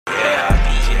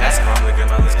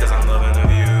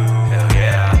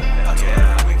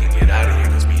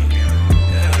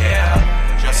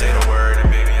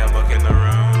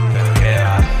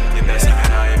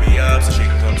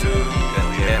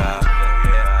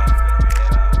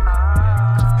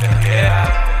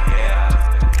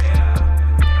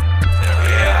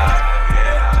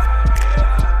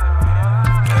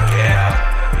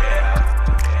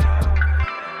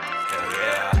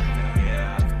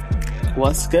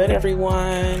good,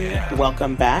 everyone?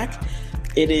 Welcome back.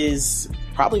 It is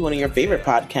probably one of your favorite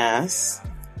podcasts,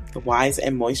 the Wise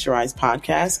and Moisturized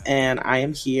podcast, and I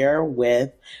am here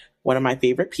with one of my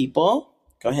favorite people.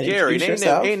 Go ahead and introduce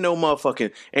yourself. Ain't no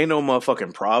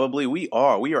motherfucking probably. We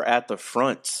are at the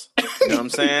front. You know what I'm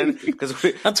saying?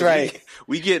 That's right.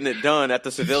 We getting it done at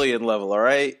the civilian level, all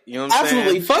right? You know what I'm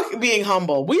Absolutely. saying? Fuck being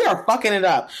humble. We are fucking it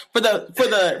up. For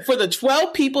the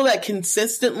 12 people that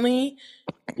consistently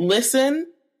listen,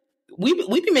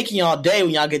 we be making y'all day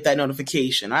when y'all get that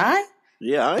notification, all right?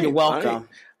 Yeah, you're welcome.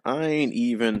 I ain't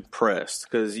even pressed,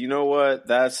 because you know what?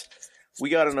 We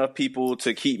got enough people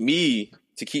to keep me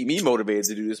motivated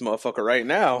to do this motherfucker right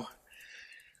now.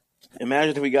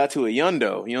 Imagine if we got to a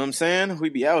yundo, you know what I'm saying?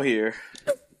 We'd be out here.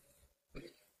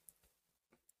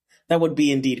 That would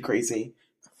be indeed crazy,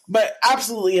 but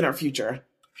absolutely in our future.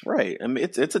 Right. I mean,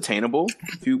 it's attainable.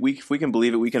 If we can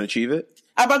believe it, we can achieve it.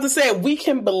 I'm about to say, if we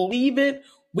can believe it,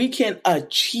 we can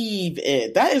achieve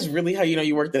it. That is really how you know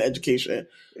you worked in education.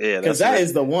 Yeah, because that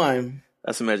is the one.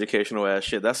 That's some educational ass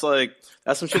shit. That's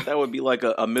some shit that would be like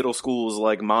a middle school's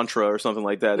like mantra or something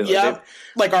like that. Yeah,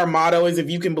 like our motto is, if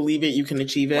you can believe it, you can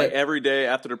achieve it. Like every day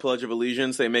after the Pledge of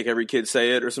Allegiance, they make every kid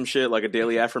say it or some shit, like a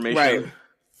daily affirmation.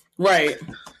 Right.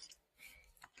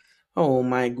 Oh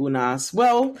my goodness.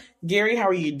 Well, Gary, how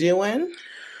are you doing?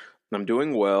 I'm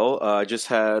doing well. I just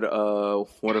had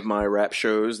one of my rap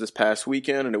shows this past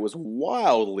weekend, and it was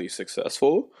wildly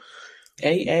successful.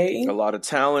 A lot of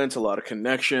talent, a lot of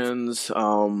connections.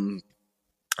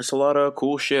 It's a lot of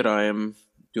cool shit. I am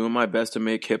doing my best to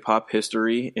make hip hop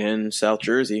history in South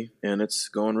Jersey, and it's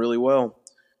going really well.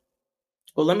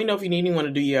 Well, let me know if you need anyone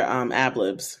to do your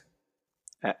ab-libs.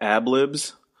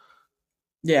 Ab-libs?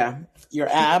 Yeah, your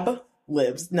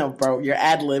ab-libs. No, bro, your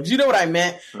ad-libs. You know what I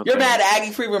meant. Okay. You're mad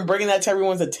Aggie for even bringing that to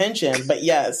everyone's attention, but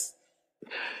yes.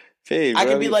 Hey, I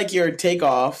could be like your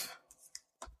takeoff.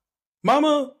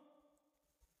 Mama.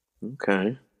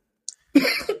 Okay.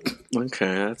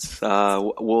 Okay, that's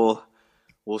we'll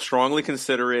strongly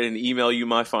consider it and email you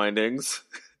my findings.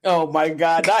 Oh my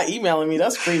god, not emailing me.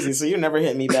 That's crazy. So you never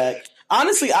hit me back.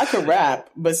 Honestly, I could rap,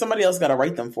 but somebody else got to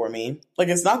write them for me. Like,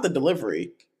 it's not the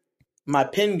delivery. My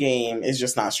pen game is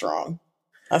just not strong.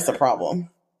 That's the problem.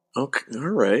 Okay, all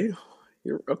right.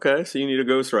 You're okay. So you need a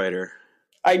ghostwriter.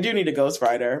 I do need a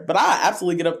ghostwriter, but I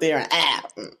absolutely get up there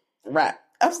and rap.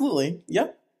 Absolutely.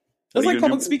 Yep. It's like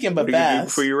public speaking, but fast.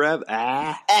 Before you rap,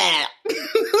 I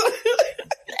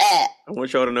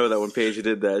want y'all to know that when Paige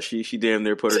did that, she damn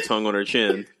near put her tongue on her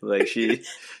chin. Like she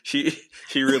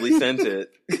really sent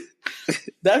it.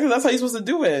 That's how you're supposed to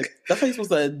do it. That's how you're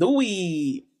supposed to do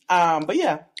it. But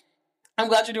yeah, I'm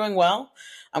glad you're doing well.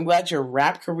 I'm glad your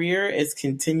rap career is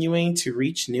continuing to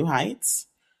reach new heights.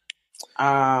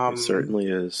 It certainly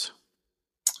is.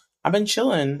 I've been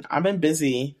chilling. I've been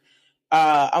busy.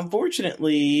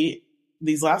 Unfortunately,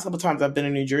 these last couple times I've been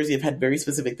in New Jersey, I've had very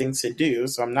specific things to do,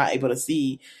 so I'm not able to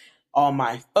see all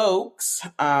my folks.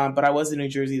 But I was in New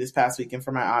Jersey this past weekend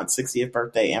for my aunt's 60th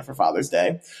birthday and for Father's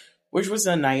Day, which was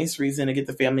a nice reason to get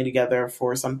the family together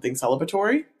for something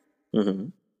celebratory.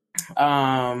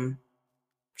 Mm-hmm.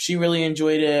 She really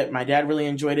enjoyed it. My dad really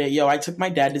enjoyed it. Yo, I took my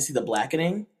dad to see The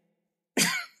Blackening.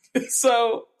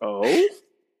 So,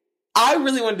 I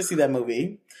really wanted to see that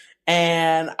movie.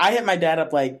 And I hit my dad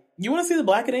up like, you want to see The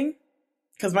Blackening?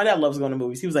 Because my dad loves going to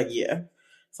movies. He was like, yeah.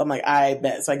 So I'm like, I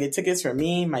bet. So I get tickets for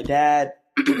me, my dad,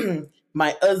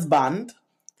 my husband,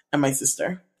 and my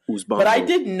sister. But I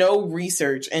did no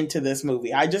research into this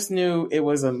movie. I just knew it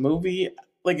was a movie.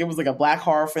 Like, it was like a black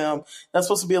horror film that's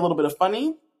supposed to be a little bit of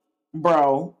funny.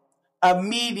 Bro,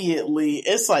 immediately,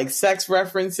 it's like sex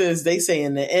references. They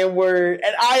saying the N-word.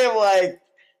 And I am like,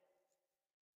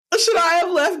 should I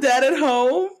have left Dad at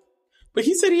home? But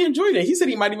he said he enjoyed it. He said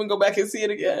he might even go back and see it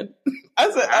again.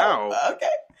 I said, oh, okay.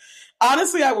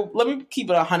 Honestly, let me keep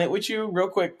it 100 with you real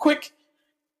quick. Quick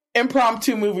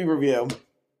impromptu movie review.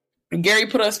 Gary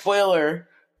put a spoiler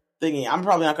thingy. I'm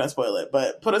probably not going to spoil it,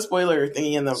 but put a spoiler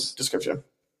thingy in the description.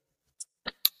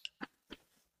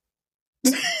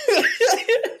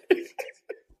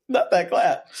 Not that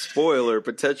clap.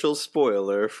 Potential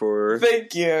spoiler for...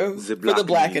 Thank you. For The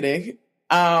Blackening.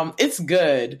 It's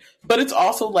good, but it's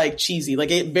also like cheesy.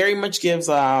 Like, it very much gives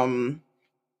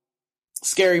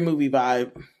scary movie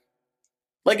vibe.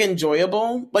 Like,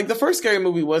 enjoyable. Like, the first scary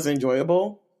movie was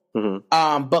enjoyable.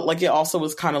 Mm-hmm. But like, it also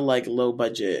was kind of like low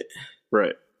budget.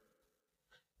 Right.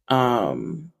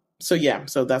 So yeah,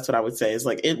 so that's what I would say is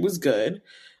like, it was good.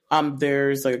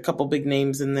 There's like a couple big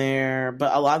names in there,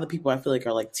 but a lot of the people I feel like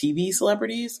are like TV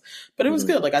celebrities, but it was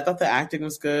good. Like, I thought the acting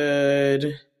was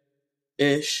good-ish.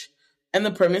 And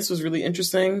the premise was really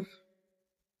interesting.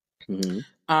 Mm-hmm.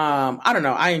 I don't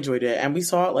know. I enjoyed it, and we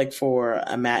saw it like for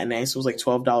a matinee, so it was like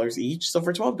 $12 each. So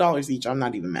for $12 each, I'm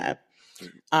not even mad.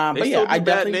 But yeah, I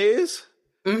definitely matinees.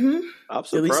 Mm-hmm. I'm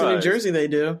surprised. At least in New Jersey, they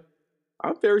do.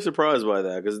 I'm very surprised by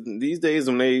that because these days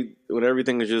when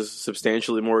everything is just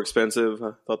substantially more expensive,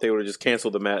 I thought they would have just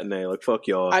canceled the matinee. Like fuck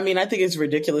y'all. I mean, I think it's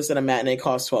ridiculous that a matinee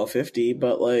costs $12.50,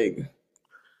 but like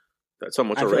that's how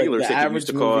much a regular ticket used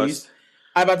to cost.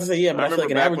 I'm about to say, yeah, but I feel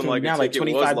like an average movie now like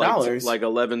 $25, like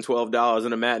 $11, $12,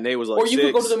 and a matinee was like or you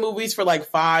could go to the movies for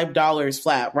like $5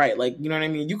 flat, right? Like, you know what I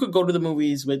mean? You could go to the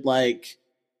movies with like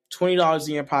 $20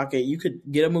 in your pocket. You could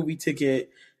get a movie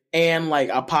ticket and like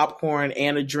a popcorn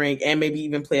and a drink and maybe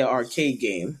even play an arcade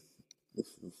game.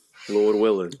 Lord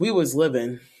willing, we was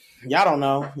living. Y'all don't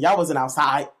know. Y'all wasn't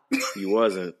outside. You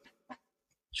wasn't.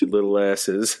 You little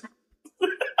asses.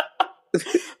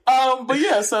 But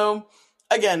yeah, so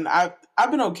again,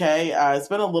 I've been okay. It's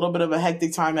been a little bit of a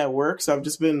hectic time at work, so I've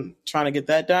just been trying to get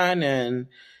that done and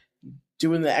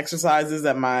doing the exercises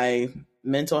that my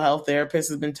mental health therapist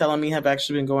has been telling me have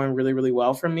actually been going really, really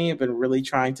well for me. I've been really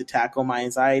trying to tackle my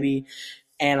anxiety,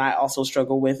 and I also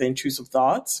struggle with intrusive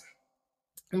thoughts,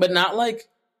 but not like,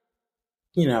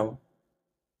 you know,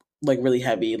 like really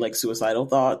heavy, like suicidal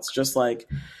thoughts. Just like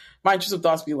my intrusive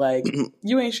thoughts be like,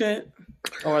 you ain't shit,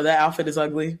 or that outfit is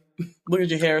ugly. Look at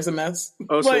your hair, it's a mess.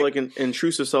 Oh, so like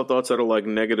intrusive self-thoughts that are like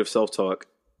negative self-talk.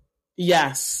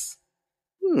 Yes.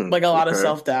 Like a lot of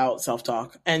self-doubt,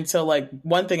 self-talk. And so like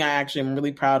one thing I actually am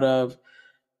really proud of,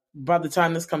 by the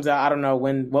time this comes out, I don't know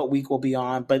what week we'll be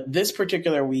on, but this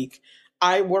particular week,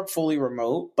 I work fully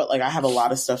remote, but like I have a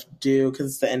lot of stuff to do because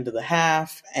it's the end of the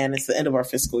half and it's the end of our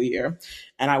fiscal year.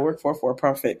 And I work for a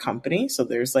for-profit company. So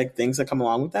there's like things that come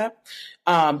along with that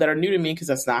that are new to me because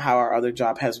that's not how our other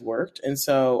job has worked. And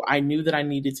so I knew that I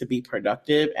needed to be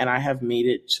productive, and I have made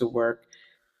it to work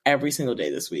every single day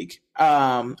this week.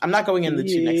 I'm not going in the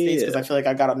 2 next days because I feel like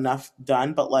I got enough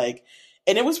done, but like,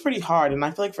 and it was pretty hard. And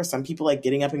I feel like for some people, like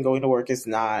getting up and going to work is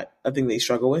not a thing they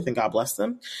struggle with, and God bless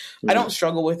them. I don't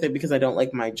struggle with it because I don't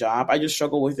like my job. I just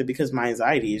struggle with it because my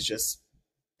anxiety is just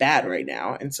bad right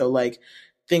now. And so like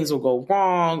things will go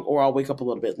wrong, or I'll wake up a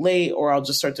little bit late, or I'll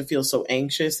just start to feel so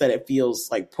anxious that it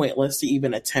feels like pointless to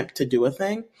even attempt to do a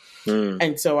thing.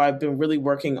 And so I've been really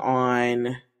working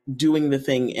on doing the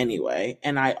thing anyway.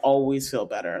 And I always feel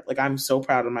better. Like I'm so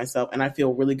proud of myself, and I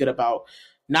feel really good about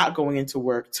not going into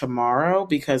work tomorrow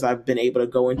because I've been able to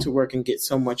go into work and get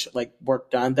so much like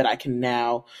work done that I can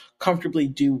now comfortably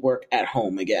do work at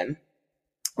home again,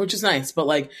 which is nice. But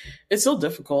like, it's still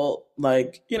difficult.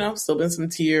 Like, you know, still been some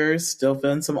tears, still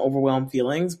been some overwhelmed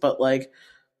feelings, but like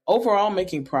overall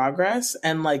making progress.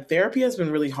 And like therapy has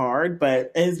been really hard,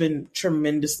 but it has been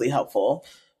tremendously helpful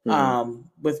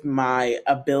with my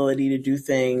ability to do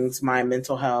things, my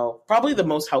mental health, probably the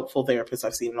most helpful therapist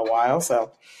I've seen in a while.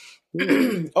 So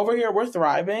over here, we're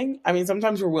thriving. I mean,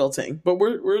 sometimes we're wilting, but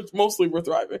we're mostly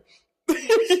thriving.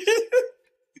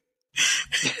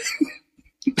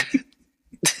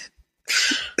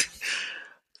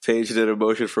 Paige did a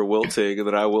motion for wilting, and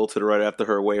then I wilted right after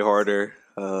her way harder.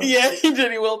 Yeah, he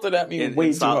did. He wilted at me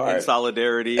way too hard. In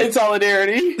solidarity.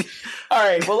 All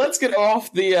right, well, let's get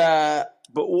off the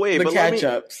catch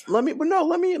ups. Let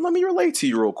me relate to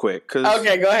you real quick.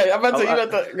 Okay, go ahead. I'm about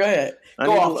to. Go ahead.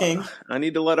 Go off, King. I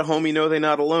need to let a homie know they're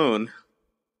not alone.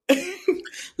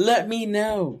 Let me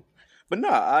know. But no,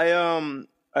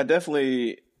 I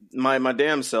definitely my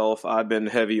damn self. I've been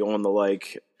heavy on the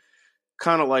like,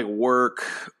 kind of like work.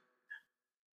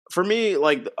 For me,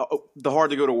 like the hard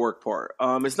to go to work part.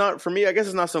 It's not for me. I guess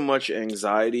it's not so much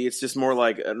anxiety. It's just more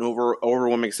like an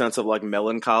overwhelming sense of like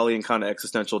melancholy and kind of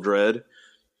existential dread.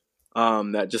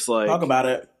 That just like talk about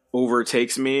it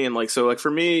overtakes me, and like so like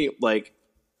for me, like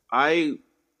I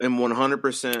am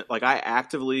 100% like I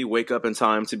actively wake up in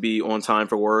time to be on time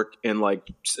for work and like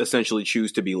essentially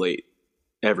choose to be late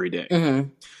every day.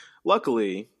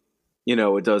 Luckily, you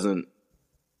know, it doesn't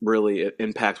really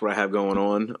impact what I have going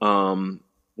on.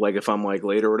 Like if I'm like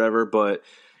late or whatever, but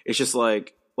it's just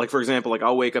like for example, like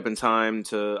I'll wake up in time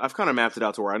I've kind of mapped it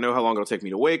out to where I know how long it'll take me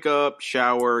to wake up,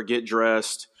 shower, get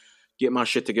dressed, get my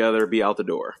shit together, be out the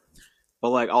door.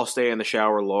 But like I'll stay in the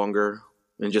shower longer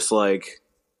and just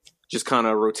kind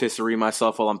of rotisserie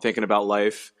myself while I'm thinking about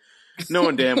life,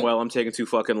 knowing damn well I'm taking too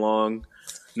fucking long.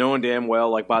 Knowing damn well,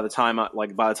 like by the time I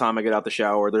get out the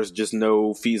shower, there's just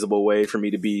no feasible way for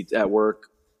me to be at work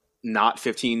not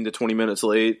 15 to 20 minutes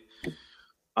late.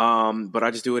 But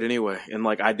I just do it anyway, and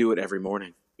like I do it every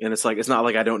morning, and it's like it's not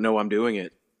like I don't know I'm doing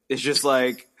it. It's just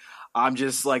like I'm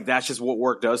just like that's just what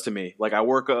work does to me. Like I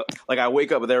wake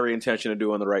up with every intention of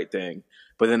doing the right thing,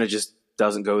 but then it just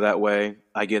doesn't go that way.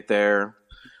 I get there,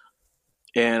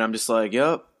 And I'm just like,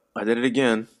 yep, I did it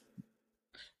again.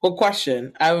 Well,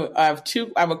 question. I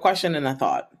have a question and a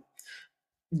thought.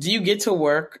 Do you get to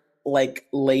work like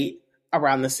late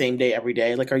around the same day every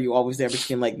day? Like, are you always there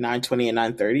between like 9:20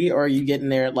 and 9:30, or are you getting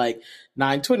there at like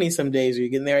 9:20 some days? Or are you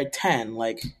getting there at 10?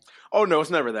 Like, oh no, it's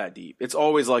never that deep. It's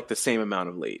always like the same amount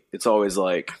of late. It's always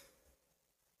like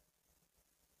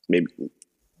maybe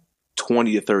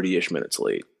 20 to 30-ish minutes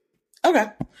late. Okay.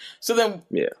 So then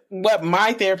yeah, what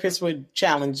my therapist would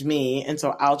challenge me, and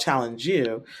so I'll challenge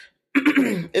you,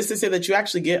 is to say that you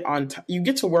actually get you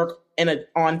get to work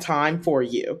on time for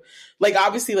you. Like,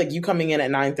 obviously, like, you coming in at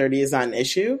 9:30 is not an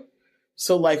issue.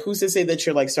 So, like, who's to say that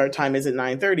your, like, start time is at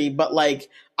 9:30? But, like,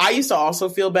 I used to also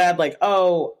feel bad, like,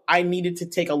 oh, I needed to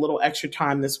take a little extra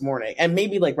time this morning. And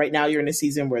maybe, like, right now you're in a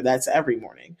season where that's every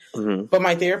morning. Mm-hmm. But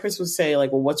my therapist would say,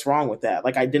 like, well, what's wrong with that?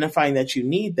 Like, identifying that you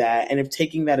need that. And if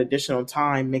taking that additional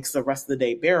time makes the rest of the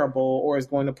day bearable or is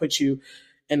going to put you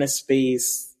in a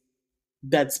space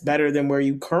that's better than where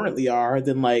you currently are,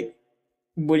 then, like,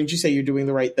 wouldn't you say you're doing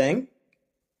the right thing?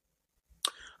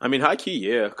 I mean, high key,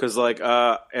 yeah, because like,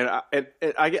 I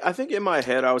think in my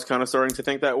head I was kind of starting to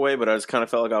think that way, but I just kind of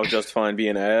felt like I was just fine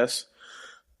being an ass.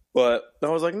 But I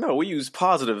was like, no, we use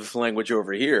positive language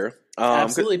over here.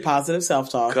 Absolutely positive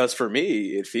self-talk. Because for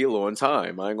me, it feel on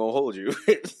time. I ain't gonna hold you.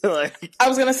 Like, I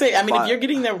was gonna say, I mean, if you're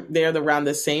getting there around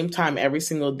the same time every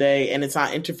single day, and it's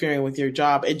not interfering with your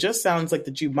job, it just sounds like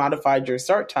that you modified your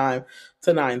start time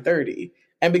to 9:30.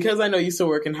 And because I know you still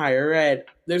work in higher ed,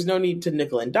 there's no need to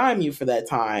nickel and dime you for that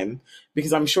time,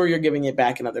 because I'm sure you're giving it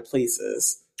back in other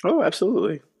places. Oh,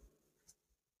 absolutely.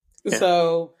 Yeah.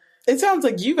 So it sounds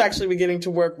like you've actually been getting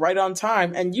to work right on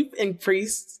time, and you've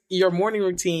increased your morning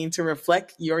routine to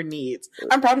reflect your needs.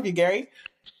 I'm proud of you, Gary.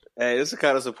 Hey, this is the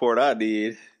kind of support I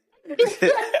need. That's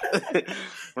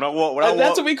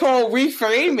what we call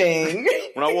reframing.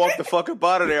 When I walk the fuck up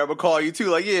out of there, I'm gonna call you too.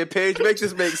 Like, yeah, Paige, make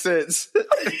this make sense.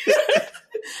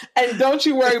 And don't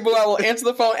you worry, boo. I will answer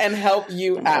the phone and help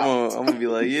you out. I'm gonna be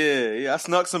like, yeah, I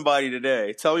snuck somebody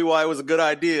today. Tell me why it was a good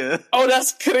idea. Oh,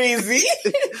 that's crazy.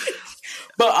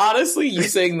 But honestly, you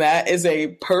saying that is a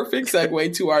perfect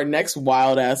segue to our next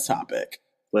wild ass topic.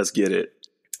 Let's get it.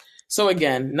 So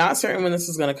again, not certain when this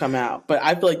is going to come out, but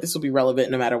I feel like this will be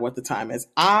relevant no matter what the time is.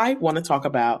 I want to talk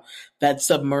about that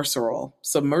submersible,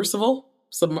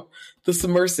 the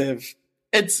submersive.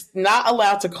 It's not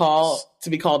allowed to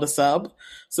be called a sub,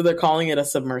 so they're calling it a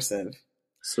submersive.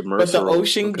 But the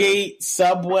Ocean Gate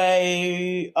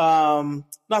subway,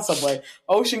 not subway,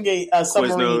 Ocean Gate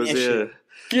submarine issue.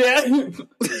 Yeah.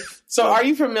 So are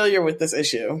you familiar with this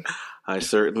issue? I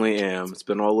certainly am. It's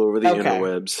been all over the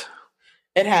interwebs.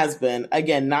 It has been.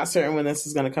 Again, not certain when this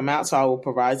is going to come out, so I will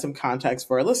provide some context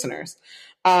for our listeners.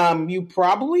 You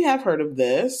probably have heard of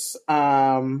this,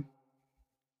 but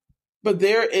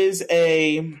there is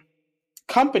a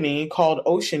company called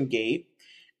Ocean Gate,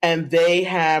 and they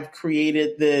have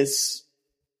created this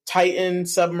Titan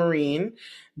submarine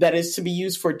that is to be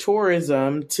used for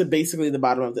tourism to basically the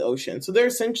bottom of the ocean. So they're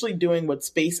essentially doing what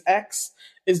SpaceX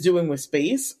is doing with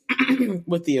space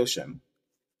with the ocean.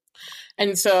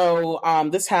 And so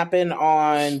this happened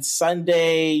on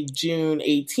Sunday, June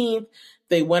 18th.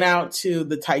 They went out to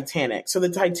the Titanic. So the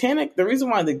Titanic, the reason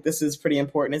why this is pretty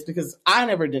important is because I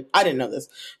didn't know this,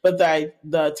 but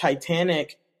the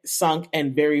Titanic sunk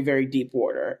in very, very deep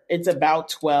water. It's about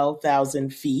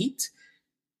 12,000 feet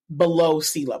below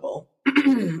sea level,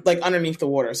 like underneath the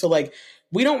water. So like,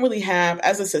 we don't really have,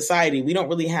 as a society, we don't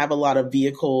really have a lot of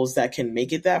vehicles that can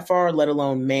make it that far, let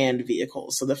alone manned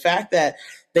vehicles. So the fact that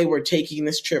they were taking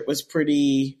this trip was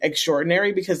pretty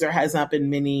extraordinary, because there has not been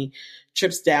many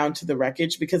trips down to the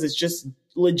wreckage, because it's just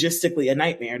logistically a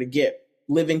nightmare to get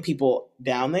living people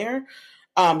down there.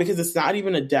 Because it's not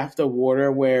even a depth of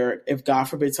water where, if God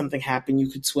forbid something happened, you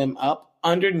could swim up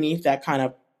underneath that kind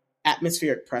of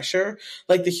atmospheric pressure.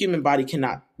 Like, the human body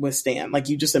cannot withstand. Like,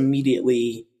 you just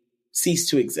immediately cease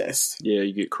to exist. Yeah,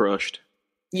 you get crushed.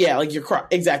 Yeah, like you're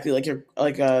exactly like you're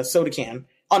like a soda can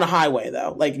on a highway,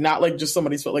 though. Like, not like just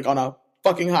somebody's foot, like on a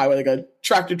fucking highway, like a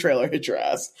tractor trailer hit your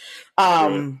ass.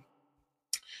 Right.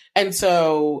 And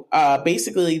so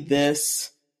basically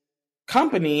this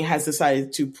company has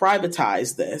decided to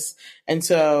privatize this. And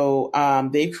so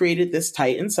they've created this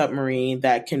Titan submarine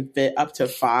that can fit up to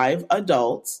 5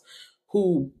 adults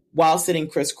who, while sitting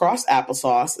crisscross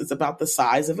applesauce, is about the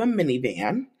size of a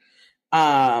minivan.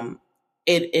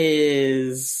 It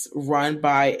is run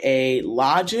by a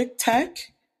Logitech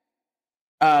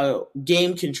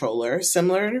game controller,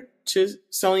 similar to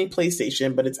Sony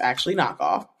PlayStation, but it's actually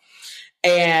knockoff.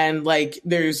 And like,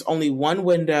 there's only one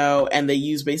window, and they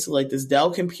use basically like this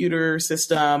Dell computer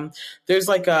system. There's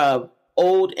like a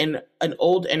an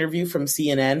old interview from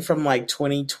CNN from like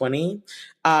 2020,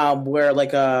 where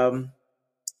like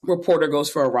reporter goes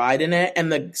for a ride in it,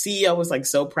 and the CEO was like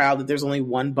so proud that there's only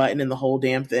one button in the whole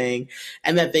damn thing,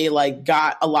 and that they like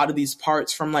got a lot of these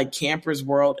parts from like Campers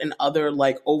World and other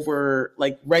like over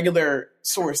like regular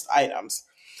sourced items.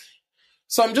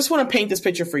 So I'm just want to paint this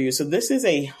picture for you. So this is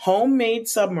a homemade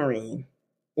submarine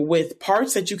with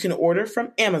parts that you can order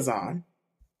from Amazon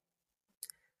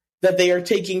that they are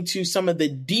taking to some of the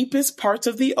deepest parts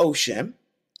of the ocean.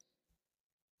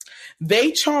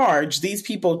 They charge these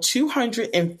people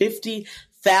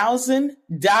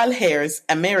 $250,000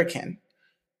 American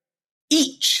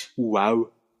each. Wow.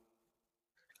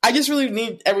 I just really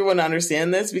need everyone to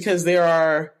understand this because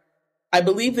I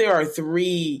believe there are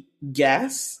 3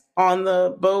 guests on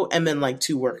the boat and then like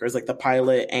 2 workers, like the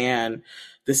pilot and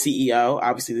the CEO.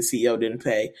 Obviously the CEO didn't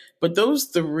pay, but those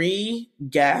 3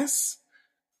 guests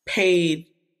paid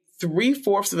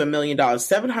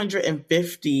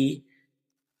 $750,000,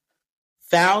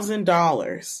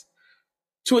 $750,000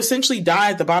 to essentially die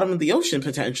at the bottom of the ocean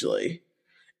potentially.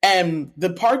 And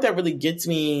the part that really gets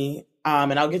me,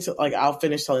 and I'll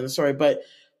finish telling the story, but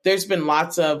there's been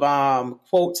lots of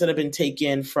quotes that have been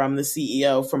taken from the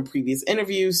CEO from previous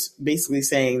interviews, basically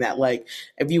saying that like,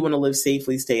 if you want to live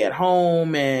safely, stay at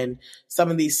home. And some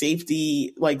of these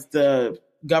safety, like the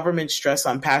government stress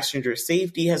on passenger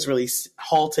safety has really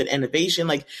halted innovation.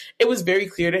 Like it was very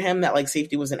clear to him that like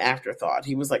safety was an afterthought.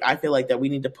 He was like, I feel like that we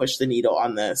need to push the needle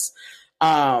on this.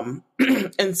 And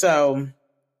so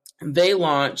they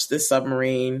launched this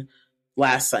submarine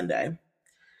last Sunday.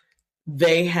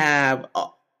 While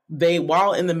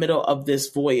in the middle of this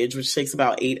voyage, which takes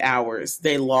about 8 hours,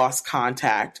 they lost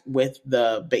contact with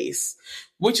the base,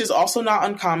 which is also not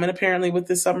uncommon apparently with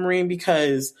this submarine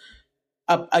because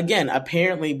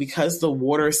apparently because the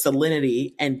water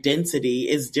salinity and density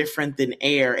is different than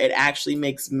air, it actually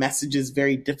makes messages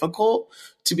very difficult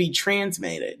to be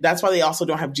transmitted. That's why they also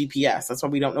don't have GPS. That's why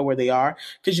we don't know where they are,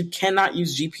 because you cannot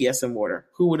use GPS in water.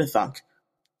 Who would have thunk?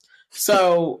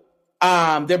 So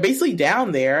they're basically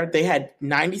down there. They had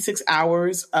 96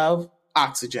 hours of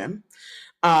oxygen.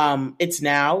 It's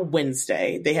now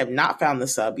Wednesday. They have not found the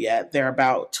sub yet. There are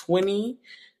about 20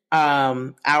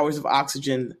 hours of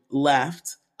oxygen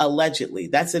left, allegedly.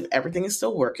 That's if everything is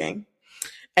still working.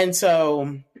 And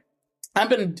so I've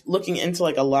been looking into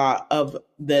like a lot of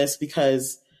this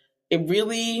because it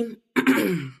really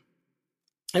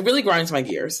grinds my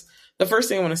gears. The first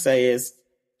thing I want to say is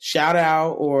shout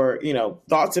out or,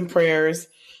 thoughts and prayers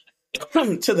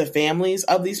to the families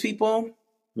of these people,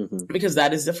 because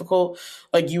that is difficult.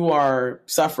 Like you are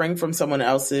suffering from someone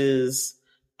else's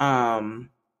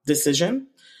decision.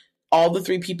 All the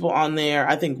 3 people on there,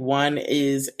 I think one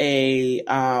is a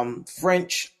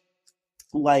French,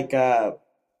 like, I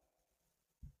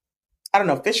don't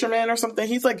know, fisherman or something.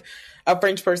 He's like a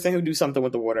French person who do something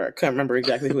with the water. I can't remember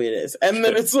exactly who it is. And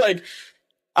then it's like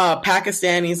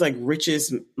Pakistani's like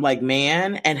richest like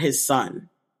man and his son.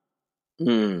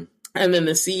 And then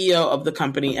the CEO of the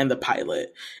company and the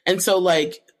pilot. And so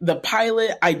like the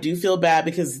pilot, I do feel bad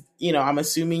because, I'm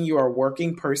assuming you're a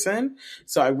working person.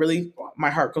 So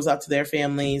my heart goes out to their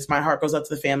families. My heart goes out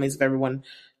to the families of everyone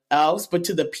else. But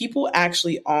to the people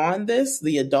actually on this,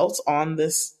 the adults on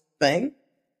this thing,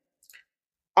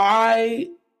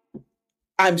 I'm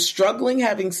struggling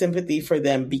having sympathy for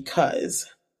them because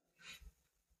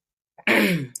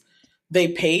they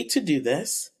paid to do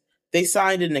this. They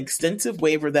signed an extensive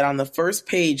waiver that on the first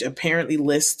page apparently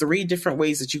lists 3 different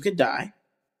ways that you could die.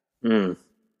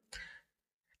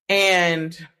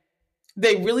 And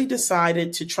they really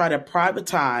decided to try to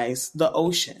privatize the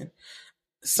ocean,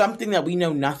 something that we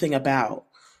know nothing about.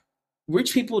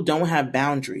 Rich people don't have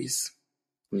boundaries.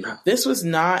 No. This was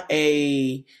not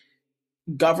a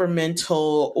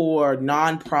governmental or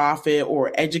nonprofit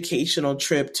or educational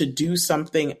trip to do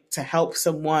something, to help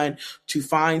someone, to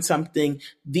find something.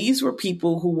 These were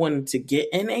people who wanted to get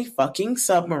in a fucking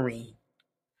submarine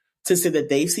to say that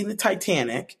they've seen the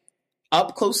Titanic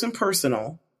up close and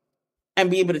personal and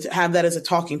be able to have that as a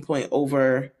talking point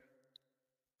over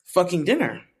fucking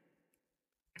dinner.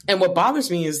 And what bothers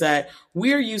me is that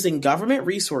we're using government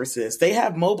resources. They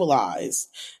have mobilized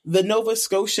the Nova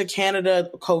Scotia, Canada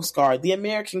Coast Guard, the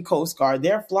American Coast Guard.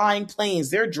 They're flying planes.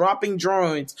 They're dropping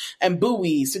drones and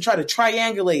buoys to try to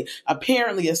triangulate.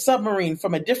 Apparently, a submarine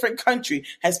from a different country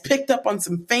has picked up on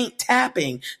some faint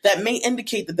tapping that may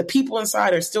indicate that the people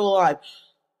inside are still alive.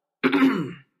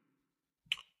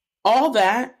 All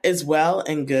that is well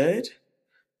and good,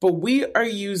 but we are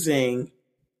using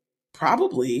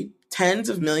probably tens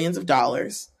of millions of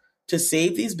dollars to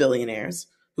save these billionaires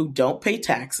who don't pay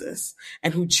taxes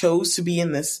and who chose to be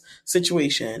in this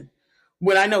situation.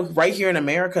 When I know right here in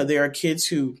America, there are kids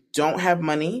who don't have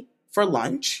money for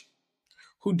lunch,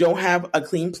 who don't have a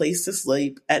clean place to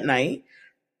sleep at night.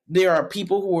 There are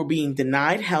people who are being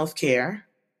denied health care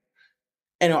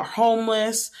and are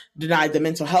homeless, denied the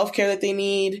mental health care that they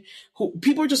need.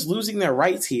 People are just losing their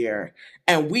rights here.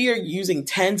 And we are using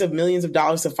tens of millions of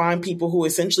dollars to find people who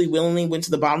essentially willingly went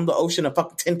to the bottom of the ocean a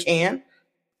fucking tin can.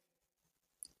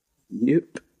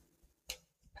 Yep.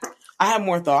 I have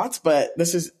more thoughts, but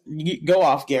go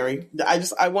off, Gary. I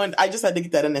just had to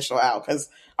get that initial out because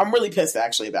I'm really pissed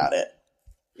actually about it.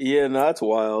 Yeah, no, that's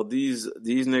wild. These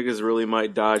niggas really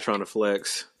might die trying to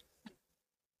flex.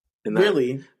 And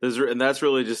really? That's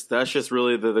just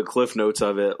really the cliff notes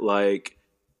of it. Like,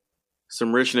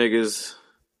 some rich niggas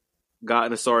got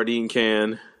in a sardine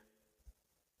can,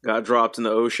 got dropped in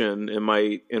the ocean, and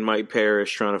might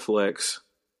perish trying to flex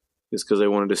just because they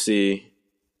wanted to see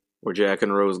where Jack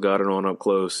and Rose got it on up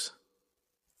close.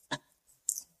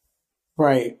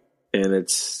 Right. And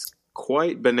it's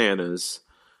quite bananas.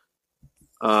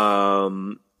 I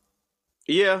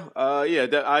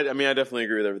definitely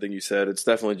agree with everything you said. It's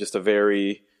definitely just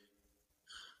logistically,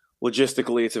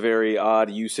 it's a very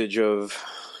odd usage of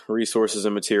resources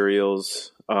and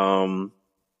materials.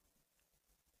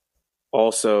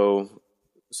 Also,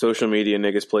 social media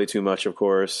niggas play too much, of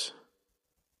course,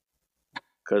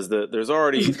 because there's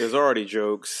already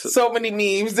jokes. So many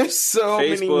memes. There's so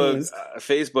many memes.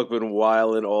 Facebook been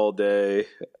wilding all day,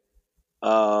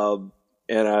 and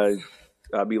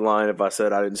I'd be lying if I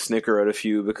said I didn't snicker at a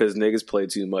few because niggas play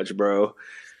too much, bro.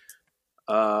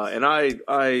 And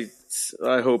I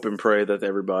hope and pray that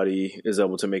everybody is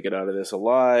able to make it out of this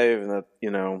alive, and that,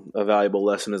 you know, a valuable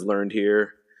lesson is learned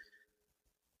here.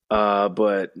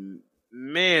 But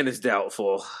man, it's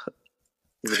doubtful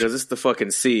because it's the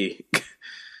fucking sea.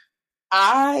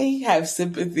 I have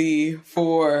sympathy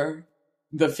for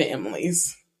the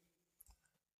families.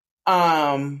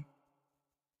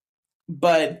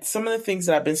 But some of the things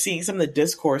that I've been seeing, some of the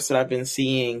discourse that I've been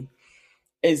seeing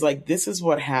is like, this is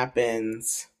what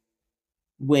happens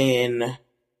when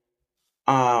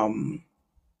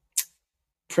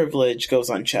privilege goes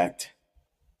unchecked.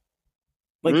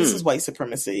 Like, this is white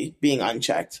supremacy being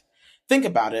unchecked. Think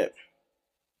about it.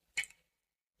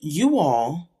 You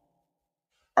all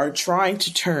are trying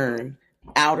to turn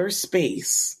outer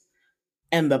space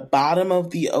and the bottom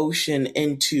of the ocean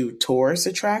into tourist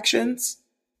attractions.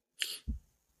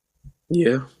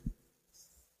 Yeah.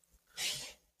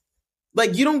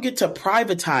 Like, you don't get to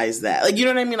privatize that. Like, you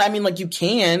know what I mean? I mean, like, you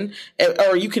can,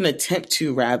 or you can attempt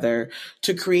to, rather,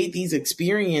 to create these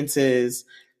experiences,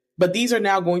 but these are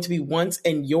now going to be once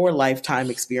in your lifetime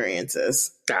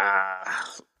experiences.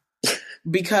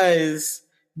 Because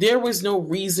there was no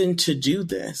reason to do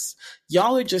this.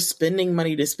 Y'all are just spending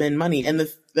money to spend money. And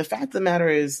the fact of the matter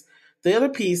is, the other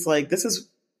piece, like, this is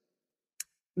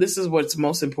what's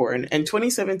most important. In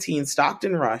 2017,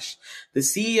 Stockton Rush, the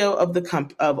CEO of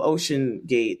of Ocean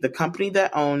Gate, the company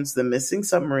that owns the missing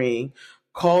submarine,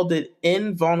 called it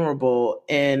invulnerable.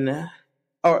 He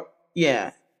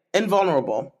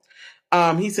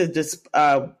said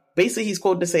basically he's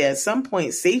quoted to say, at some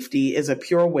point, safety is a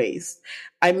pure waste.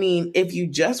 I mean, if you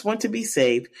just want to be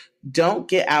safe, don't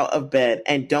get out of bed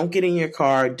and don't get in your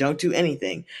car. Don't do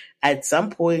anything. At some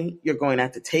point, you're going to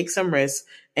have to take some risks.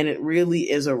 And it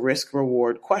really is a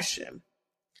risk-reward question.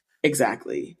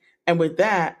 Exactly. And with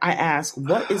that, I ask,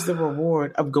 what is the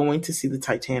reward of going to see the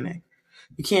Titanic?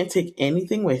 You can't take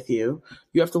anything with you.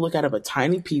 You have to look out of a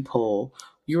tiny peephole.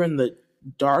 You're in the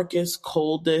darkest,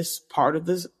 coldest part of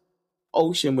this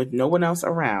ocean with no one else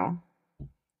around.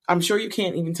 I'm sure you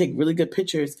can't even take really good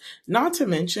pictures. Not to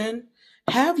mention,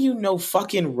 have you no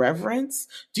fucking reverence?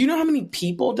 Do you know how many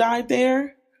people died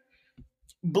there?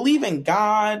 Believe in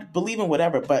God, believe in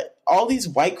whatever, but all these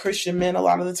white Christian men, a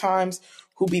lot of the times,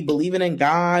 who be believing in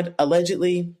God,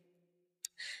 allegedly,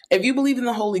 if you believe in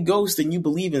the Holy Ghost, then you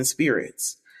believe in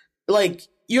spirits. Like,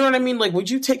 you know what I mean? Like, would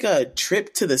you take a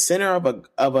trip to the center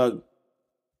of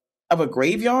a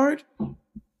graveyard?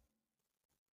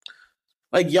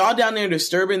 Like, y'all down there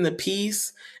disturbing the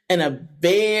peace in a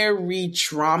very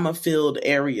trauma-filled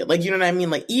area. Like, you know what I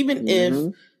mean? Like, even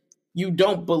if you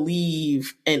don't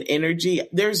believe in energy,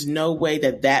 there's no way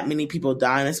that many people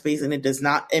die in a space and it does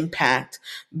not impact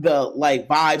the, like,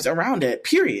 vibes around it,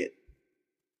 period.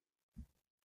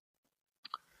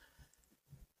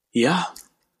 Yeah.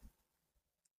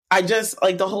 I just,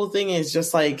 like, the whole thing is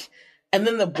just like, and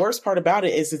then the worst part about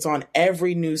it is it's on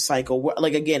every news cycle.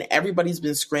 Like, again, everybody's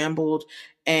been scrambled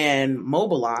and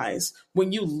mobilized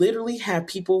when you literally have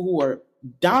people who are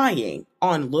dying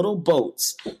on little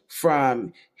boats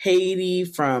from Haiti,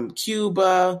 from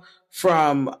Cuba,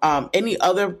 from any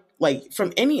other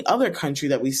country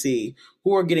that we see,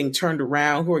 who are getting turned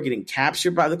around, who are getting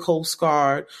captured by the Coast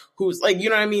Guard, who's like, you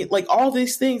know what I mean? Like all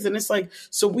these things. And it's like,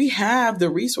 so we have the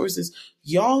resources.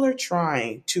 Y'all are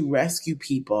trying to rescue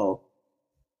people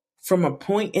from a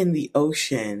point in the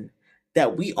ocean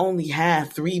that we only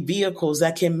have 3 vehicles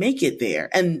that can make it there.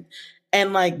 And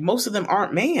like most of them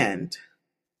aren't manned.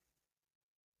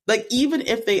 Like even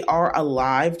if they are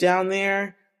alive down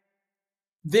there,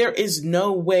 there is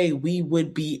no way we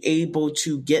would be able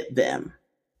to get them.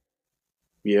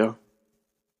 Yeah.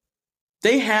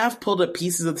 They have pulled up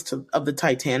pieces of the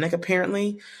Titanic,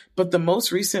 apparently, but the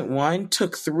most recent one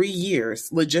took 3 years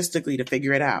logistically to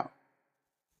figure it out.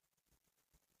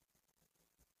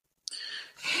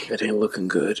 It ain't looking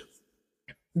good.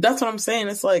 That's what I'm saying.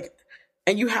 It's like,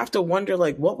 and you have to wonder,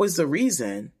 like, what was the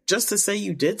reason? Just to say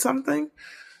you did something?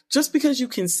 Just because you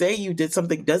can say you did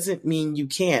something doesn't mean you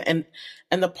can't.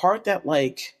 And the part that,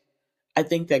 like, I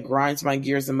think that grinds my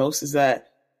gears the most is that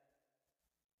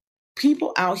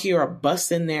people out here are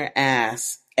busting their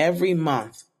ass every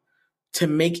month to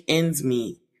make ends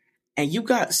meet. And you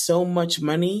got so much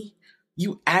money,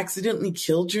 you accidentally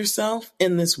killed yourself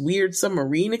in this weird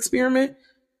submarine experiment.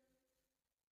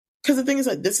 Because the thing is,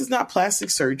 like, this is not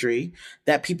plastic surgery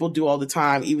that people do all the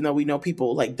time, even though we know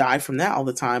people like die from that all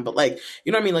the time. But like,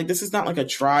 you know what I mean? Like, this is not like a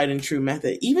tried and true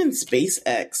method. Even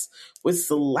SpaceX was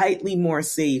slightly more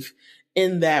safe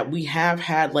in that we have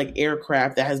had like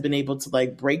aircraft that has been able to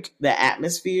like break the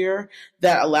atmosphere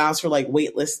that allows for like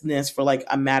weightlessness for like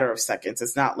a matter of seconds.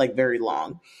 It's not like very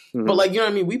long. Mm-hmm. But like, you know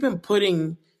what I mean? We've been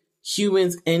putting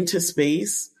humans into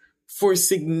space for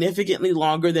significantly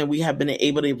longer than we have been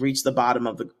able to reach the bottom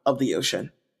of the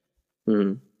ocean.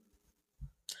 Mm-hmm.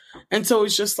 And so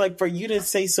it's just like, for you to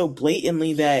say so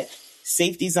blatantly that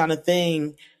safety's not a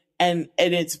thing, and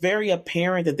it's very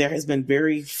apparent that there has been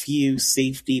very few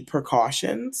safety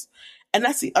precautions. And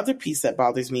that's the other piece that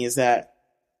bothers me, is that,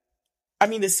 I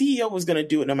mean, the CEO was going to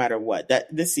do it no matter what.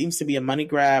 That this seems to be a money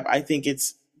grab. I think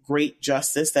it's great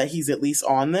justice that he's at least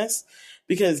on this.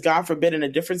 Because God forbid, in a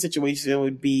different situation, it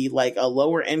would be like a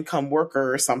lower income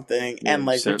worker or something, and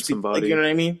like rich people, like, you know what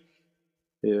I mean?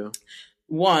 Yeah.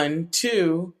 1,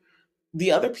 2,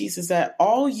 the other piece is that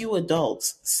all you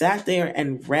adults sat there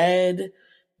and read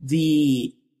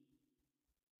the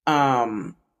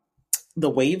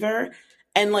waiver,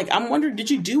 and like, I'm wondering,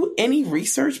 did you do any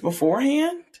research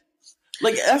beforehand?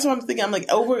 Like, that's what I'm thinking. I'm like,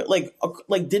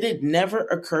 did it never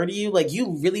occur to you? Like,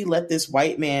 you really let this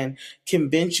white man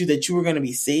convince you that you were going to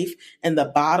be safe in the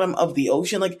bottom of the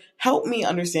ocean? Like, help me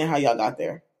understand how y'all got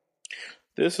there.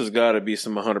 This has got to be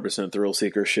some 100% thrill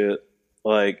seeker shit.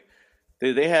 Like,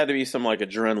 they had to be some like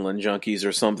adrenaline junkies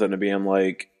or something to be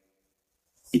like,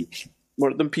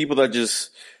 one of them people that just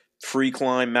free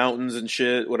climb mountains and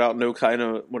shit without no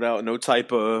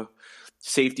type of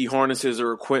safety harnesses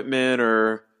or equipment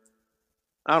or,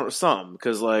 I don't know, something.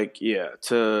 Because, like, yeah,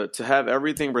 to have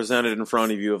everything presented in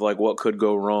front of you of, like, what could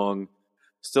go wrong,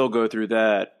 still go through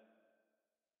that,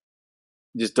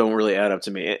 just don't really add up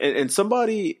to me. And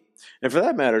somebody, and for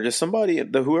that matter, just somebody,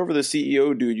 whoever the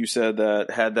CEO dude you said that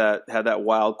had that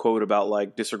wild quote about,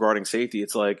 like, disregarding safety,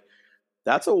 it's like,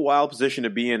 that's a wild position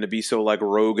to be in, to be so, like,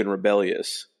 rogue and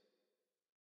rebellious.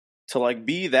 To, like,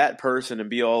 be that person and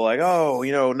be all like, oh,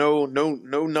 you know, no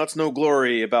nuts, no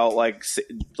glory about, like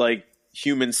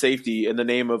human safety in the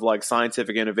name of like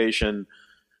scientific innovation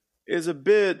is a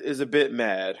bit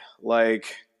mad.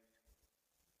 Like,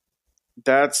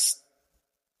 that's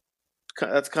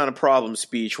kind of problem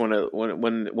speech when it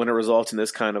results in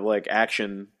this kind of like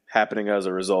action happening as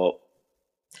a result.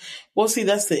 Well, see,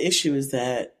 that's the issue, is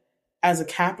that as a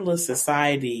capitalist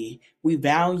society, we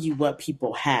value what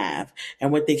people have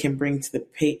and what they can bring to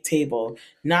the table,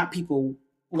 not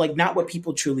what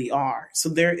people truly are. So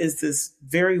there is this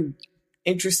very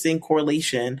interesting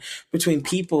correlation between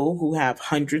people who have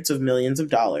hundreds of millions of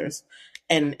dollars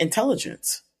and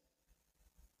intelligence.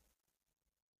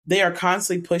 They are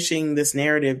constantly pushing this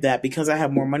narrative that because I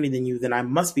have more money than you, then I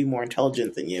must be more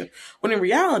intelligent than you. When in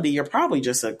reality, you're probably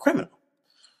just a criminal.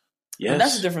 Yes. And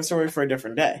that's a different story for a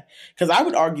different day. Because I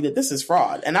would argue that this is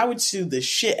fraud, and I would sue the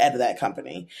shit out of that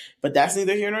company. But that's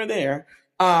neither here nor there.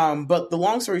 But the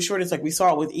long story short is, like, we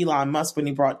saw it with Elon Musk when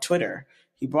he brought Twitter.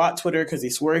 He bought Twitter because he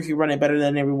swore he could run it better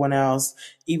than everyone else,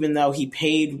 even though he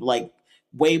paid like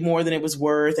way more than it was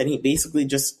worth, and he basically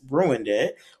just ruined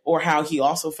it. Or how he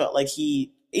also felt like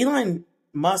Elon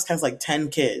Musk has like 10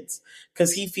 kids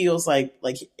because he feels like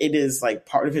it is like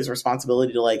part of his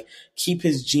responsibility to like keep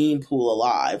his gene pool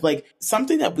alive. Like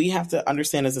something that we have to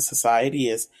understand as a society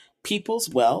is people's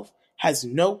wealth has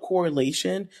no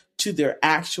correlation to their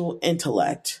actual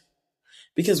intellect,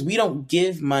 because we don't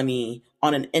give money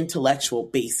on an intellectual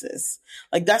basis.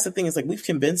 Like that's the thing, is like we've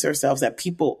convinced ourselves that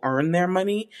people earn their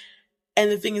money.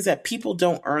 And the thing is that people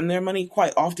don't earn their money.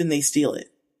 Quite often they steal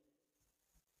it.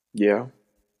 Yeah.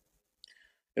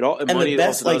 And the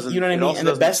best, like, you know what I mean? And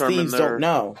the best thieves don't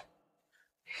know.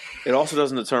 It also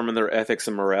doesn't determine their ethics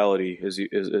and morality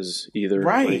is either.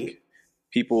 Right. Like,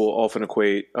 people often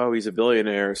equate, oh, he's a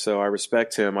billionaire, so I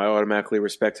respect him. I automatically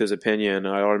respect his opinion.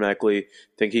 I automatically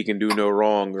think he can do no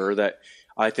wrong, or that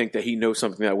I think that he knows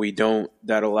something that we don't,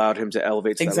 that allowed him to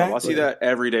elevate to that level. I see that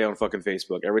every day on fucking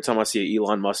Facebook. Every time I see an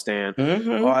Elon Musk stand,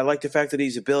 oh, I like the fact that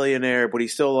he's a billionaire, but he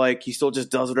still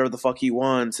just does whatever the fuck he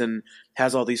wants and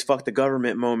has all these fuck the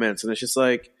government moments. And it's just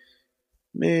like,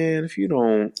 man, if you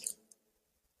don't...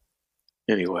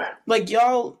 Anyway. Like,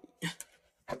 y'all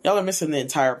are missing the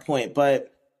entire point,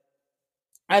 but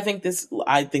I think this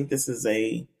is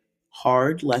a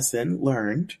hard lesson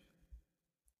learned.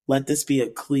 Let this be a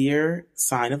clear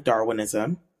sign of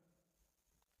Darwinism.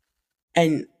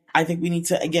 And I think we need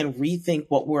to, again, rethink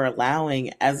what we're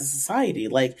allowing as a society.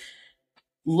 Like,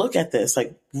 look at this.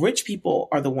 Like, rich people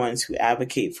are the ones who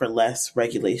advocate for less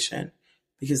regulation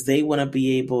because they want to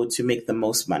be able to make the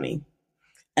most money.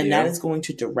 And that is going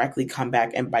to directly come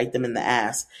back and bite them in the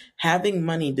ass. Having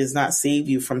money does not save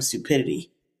you from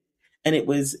stupidity. And it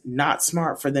was not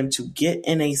smart for them to get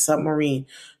in a submarine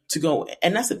to go.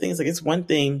 And that's the thing. Is like, it's one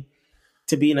thing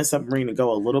to be in a submarine and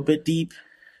go a little bit deep,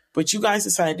 but you guys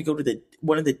decided to go to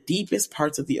one of the deepest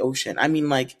parts of the ocean. I mean,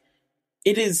 like,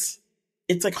 it's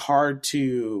like hard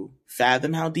to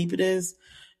fathom how deep it is.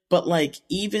 But like,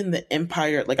 even the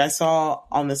Empire, like I saw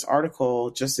on this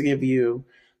article, just to give you,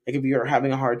 like, if you're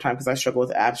having a hard time, because I struggle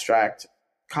with abstract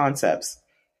concepts,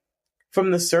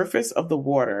 from the surface of the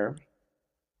water,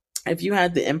 if you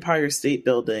had the Empire State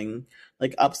Building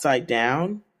like upside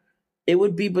down, it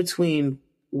would be between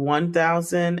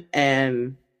 1,000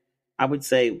 and I would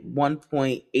say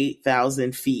 1.8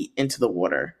 thousand feet into the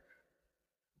water.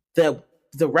 The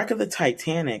wreck of the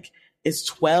Titanic is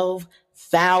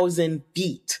 12,000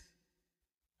 feet.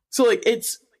 So like,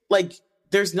 it's like,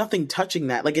 there's nothing touching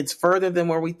that. Like, it's further than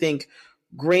where we think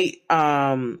great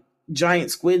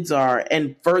giant squids are,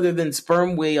 and further than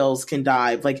sperm whales can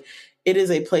dive. Like, it is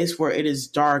a place where it is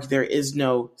dark. There is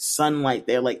no sunlight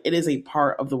there. Like, it is a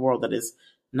part of the world that is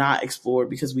not explored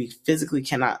because we physically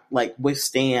cannot like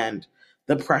withstand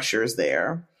the pressures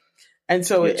there. And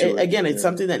so it's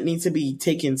something that needs to be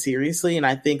taken seriously. And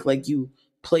I think like, you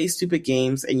play stupid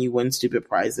games and you win stupid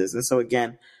prizes. And so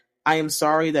again, I am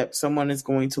sorry that someone is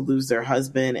going to lose their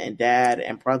husband and dad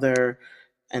and brother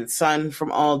and son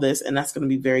from all this. And that's going to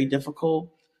be very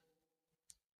difficult.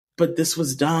 But this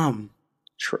was dumb.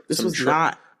 This was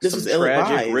ill-advised.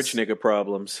 Tragic rich nigga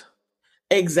problems.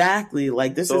 Exactly.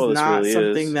 Like, this is not really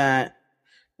something that,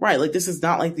 right. Like, this is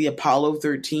not like the Apollo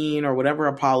 13 or whatever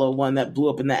Apollo one that blew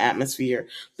up in the atmosphere.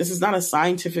 This is not a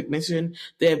scientific mission.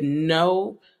 They have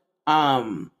no,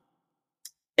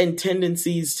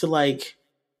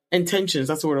 intentions.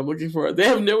 That's the word I'm looking for. They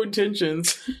have no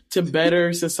intentions to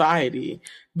better society.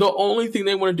 The only thing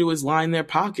they want to do is line their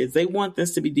pockets. They want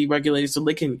this to be deregulated so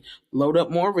they can load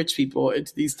up more rich people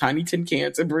into these tiny tin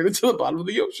cans and bring it to the bottom of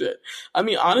the ocean. I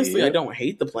mean, honestly, I don't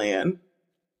hate the plan,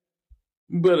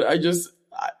 but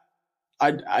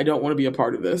I don't want to be a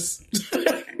part of this.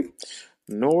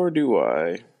 Nor do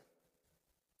I.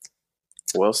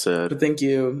 Well said. But thank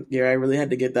you. Yeah, I really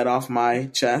had to get that off my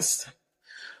chest.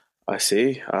 I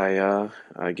see. I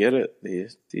get it.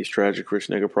 These tragic rich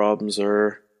nigga problems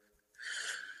are.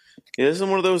 Yeah, this is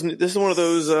one of those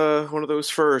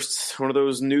firsts. One of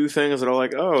those new things that are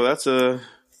like, oh, that's a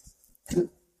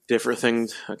different thing.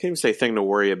 I can't even say thing to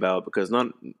worry about because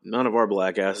none of our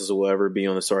black asses will ever be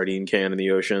on the sardine can in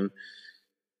the ocean.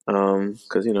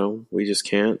 Because we just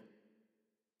can't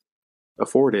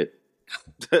afford it.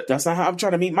 That's not how I'm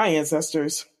trying to meet my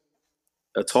ancestors.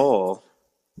 At all.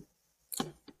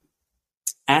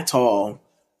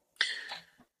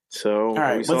 So, all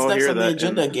right, what's next on the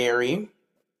agenda, Gary?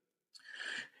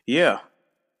 Yeah.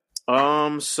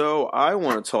 So I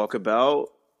want to talk about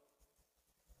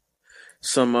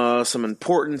some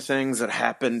important things that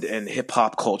happened in hip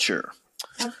hop culture.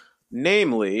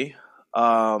 Namely,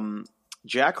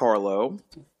 Jack Harlow,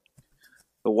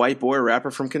 the white boy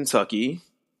rapper from Kentucky,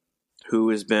 who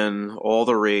has been all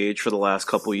the rage for the last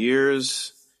couple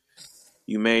years.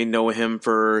 You may know him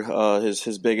for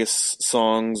his biggest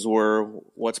songs were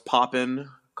 "What's Poppin'"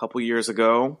 a couple years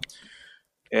ago,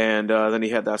 and then he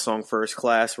had that song "First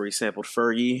Class" where he sampled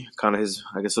Fergie. Kind of his,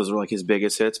 I guess those were like his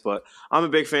biggest hits. But I'm a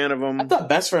big fan of him. I thought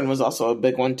 "Best Friend" was also a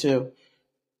big one too.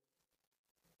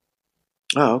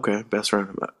 Oh, okay, "Best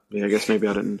Friend." Yeah, I guess maybe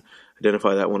I didn't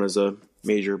identify that one as a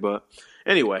major, but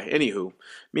anyway, anywho,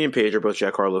 me and Paige are both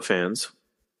Jack Harlow fans.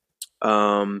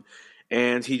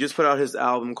 And he just put out his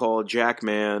album called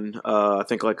Jackman, I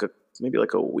think maybe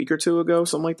a week or two ago,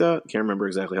 something like that. Can't remember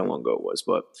exactly how long ago it was,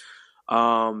 but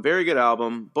very good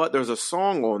album. But there's a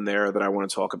song on there that I want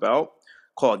to talk about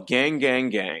called Gang, Gang,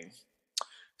 Gang.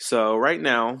 So right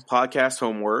now, podcast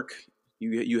homework,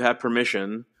 you have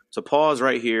permission to pause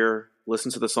right here, listen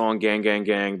to the song Gang, Gang,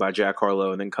 Gang by Jack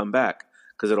Harlow, and then come back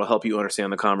because it'll help you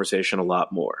understand the conversation a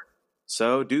lot more.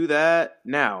 So do that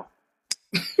now.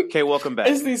 Okay, welcome back.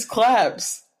 It's these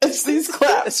claps. It's these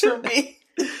claps for me.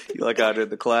 You like how I did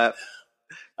the clap?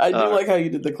 I do like how you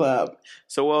did the clap.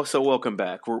 So welcome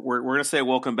back. We're gonna say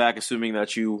welcome back, assuming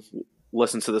that you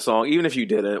listened to the song. Even if you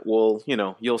didn't,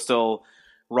 you'll still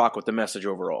rock with the message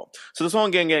overall. So the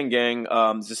song "Gang Gang Gang"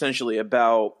 is essentially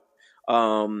about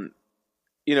the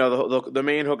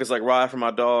main hook is like ride for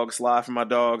my dogs, slide for my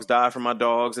dogs, die for my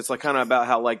dogs. It's like kind of about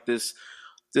how like this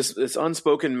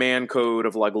unspoken man code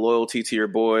of like loyalty to your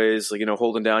boys, like,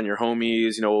 holding down your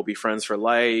homies, we'll be friends for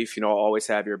life, I'll always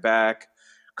have your back.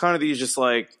 Kind of these just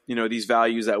like, these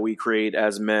values that we create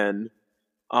as men.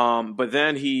 But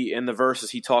then in the verses,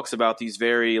 he talks about these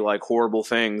very like horrible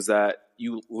things that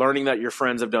learning that your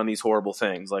friends have done these horrible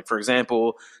things. Like, for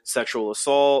example, sexual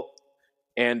assault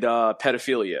and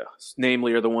pedophilia,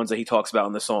 namely, are the ones that he talks about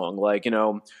in the song. Like,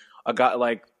 a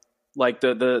guy like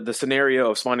the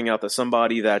scenario of finding out that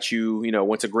somebody that you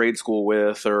went to grade school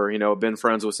with or been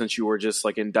friends with since you were just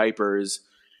like in diapers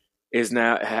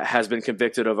has been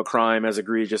convicted of a crime as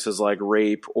egregious as like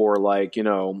rape or like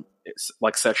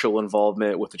like sexual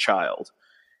involvement with a child,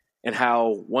 and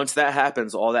how once that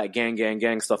happens, all that gang gang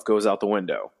gang stuff goes out the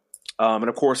window. And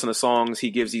of course in the songs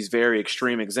he gives these very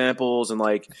extreme examples, and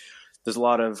like there's a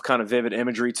lot of kind of vivid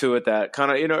imagery to it that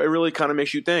kind of it really kind of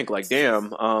makes you think like,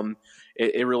 damn,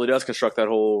 it really does construct that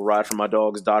whole ride for my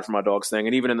dogs, die for my dogs thing.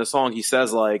 And even in the song, he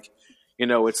says like,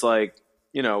 it's like,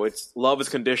 it's love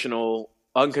is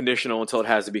unconditional until it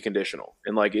has to be conditional.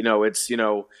 And like, it's,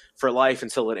 for life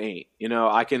until it ain't,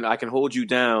 I can hold you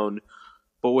down,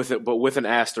 but with an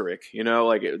asterisk,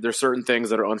 like there's certain things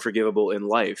that are unforgivable in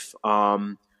life.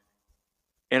 And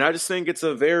I just think it's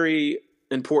a very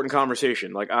important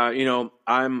conversation. Like I'm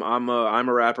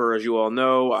a rapper, as you all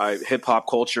know. Hip hop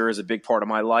culture is a big part of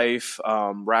my life.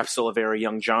 Rap's still a very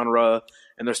young genre,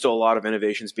 and there's still a lot of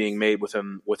innovations being made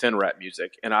within rap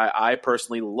music. And I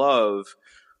personally love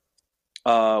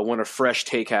when a fresh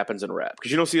take happens in rap,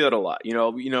 because you don't see that a lot.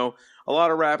 A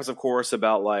lot of rap is of course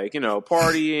about like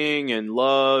partying and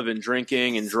love and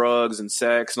drinking and drugs and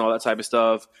sex and all that type of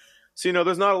stuff. So,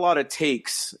 there's not a lot of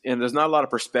takes and there's not a lot of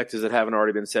perspectives that haven't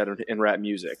already been said in rap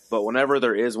music. But whenever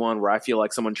there is one where I feel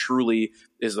like someone truly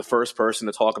is the first person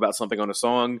to talk about something on a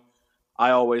song,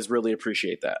 I always really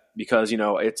appreciate that, because,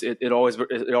 it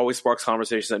always sparks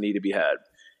conversations that need to be had.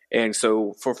 And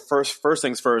so for first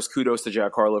things first, kudos to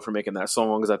Jack Harlow for making that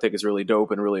song, because I think it's really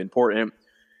dope and really important.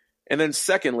 And then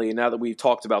secondly, now that we've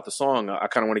talked about the song, I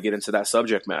kind of want to get into that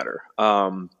subject matter.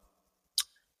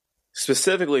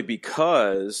 Specifically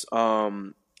because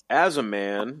as a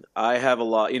man, I have a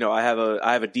lot, I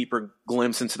have a deeper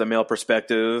glimpse into the male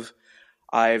perspective.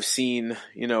 I've seen,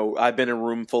 I've been in a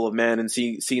room full of men and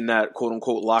seen that quote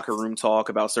unquote locker room talk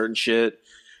about certain shit.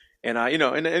 And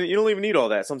and you don't even need all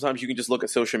that. Sometimes you can just look at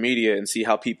social media and see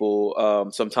how people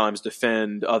sometimes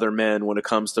defend other men when it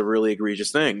comes to really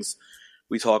egregious things.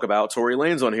 We talk about Tory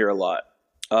Lanez on here a lot.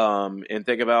 And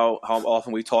think about how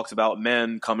often we talked about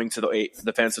men coming to the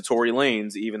defense of Tory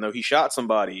Lanez, even though he shot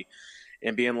somebody,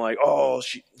 and being like, oh,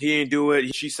 he ain't do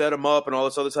it, she set him up and all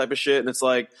this other type of shit. And it's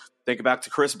like, think back to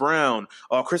Chris Brown.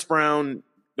 Oh, Chris Brown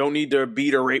don't need to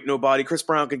beat or rape nobody. Chris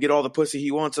Brown can get all the pussy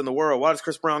he wants in the world. Why does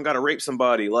Chris Brown got to rape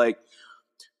somebody? Like,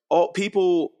 all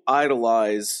people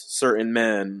idolize certain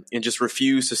men and just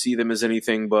refuse to see them as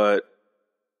anything but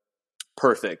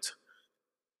perfect.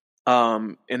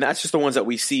 And that's just the ones that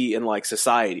we see in like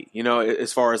society,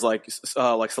 as far as like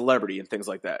celebrity and things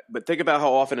like that. But think about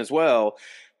how often as well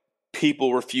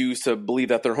people refuse to believe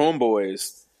that their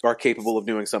homeboys are capable of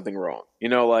doing something wrong.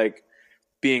 Like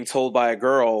being told by a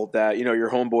girl that, your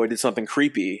homeboy did something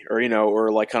creepy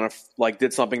or like kind of like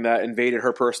did something that invaded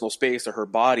her personal space or her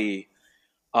body.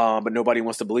 But nobody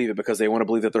wants to believe it because they want to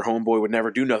believe that their homeboy would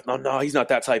never do nothing. No, he's not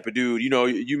that type of dude.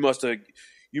 You must have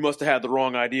you must have had the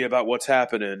wrong idea about what's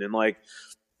happening. And like,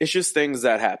 it's just things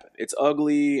that happen. It's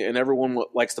ugly, and everyone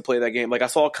likes to play that game. Like, I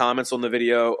saw comments on the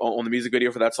music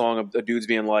video for that song of the dudes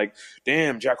being like,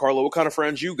 damn, Jack Harlow, what kind of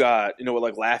friends you got? You know, with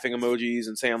like laughing emojis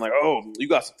and saying like, oh, you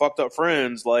got some fucked up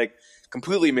friends. Like,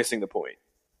 completely missing the point.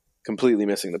 Completely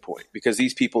missing the point, because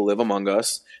these people live among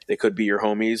us. They could be your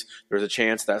homies. There's a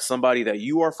chance that somebody that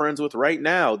you are friends with right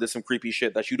now did some creepy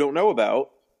shit that you don't know about.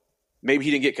 Maybe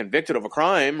he didn't get convicted of a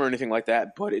crime or anything like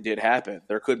that, but it did happen.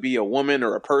 There could be a woman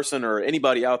or a person or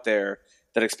anybody out there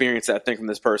that experienced that thing from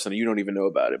this person and you don't even know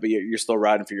about it, but you're still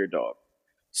riding for your dog.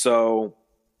 So,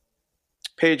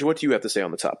 Paige, what do you have to say on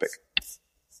the topic?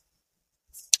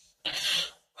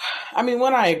 I mean,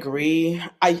 when I agree,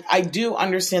 I do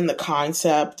understand the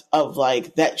concept of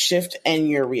like that shift in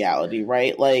your reality,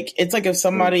 right? Like, it's like if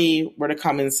somebody were to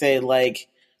come and say like,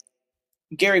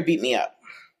 Gary beat me up.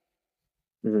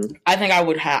 Mm-hmm. I think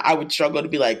I would struggle to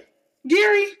be like,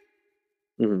 Gary,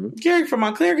 Gary from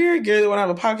Montclair, Gary, they want to have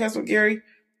a podcast with Gary.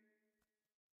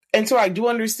 And so I do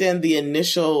understand the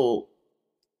initial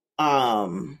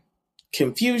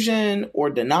confusion or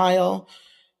denial.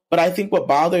 But I think what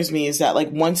bothers me is that,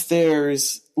 like, once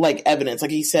there's, like, evidence,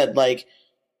 like he said, like,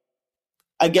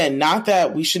 again, not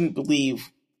that we shouldn't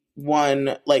believe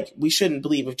we shouldn't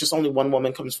believe if just only one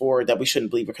woman comes forward that we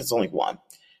shouldn't believe because it's only one.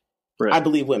 Right. I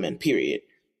believe women, period.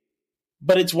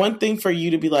 But it's one thing for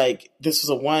you to be like, this was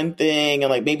a one thing, and,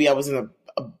 like, maybe I was in a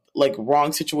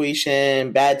wrong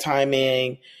situation, bad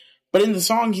timing. But in the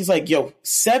song, he's like, yo,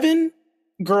 7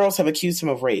 girls have accused him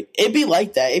of rape. It'd be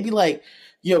like that. It'd be like,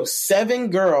 yo, 7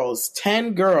 girls,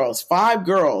 10 girls, 5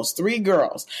 girls, 3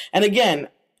 girls. And again,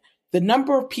 the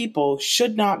number of people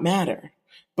should not matter.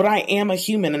 But I am a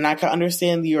human, and I can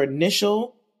understand your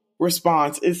initial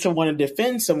response is to want to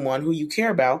defend someone who you care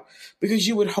about, because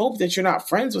you would hope that you're not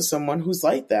friends with someone who's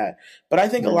like that. But I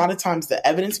think a lot of times the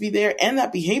evidence be there and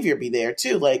that behavior be there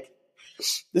too. Like,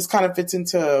 this kind of fits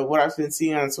into what I've been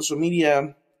seeing on social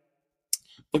media.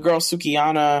 The girl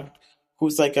Sukiyana,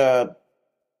 who's like a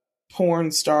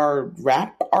porn star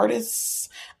rap artist.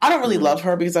 I don't really love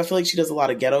her because I feel like she does a lot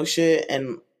of ghetto shit,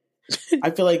 and I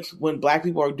feel like when black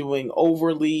people are doing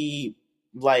overly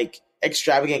like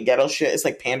extravagant ghetto shit, it's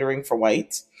like pandering for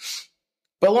whites.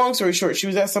 But long story short, she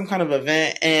was at some kind of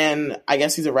event, and I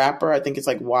guess he's a rapper. I think it's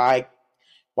like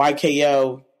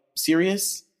YKO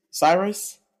Cyrus.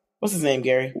 What's his name,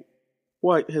 Gary?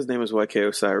 What? His name is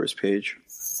YKO Cyrus, Paige.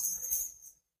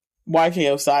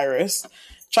 YKO Cyrus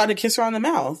tried to kiss her on the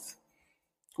mouth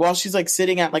while she's like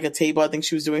sitting at like a table. I think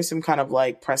she was doing some kind of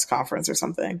like press conference or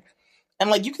something. And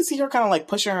like you can see her kind of like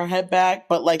pushing her head back,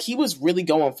 but like he was really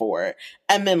going for it,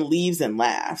 and then leaves and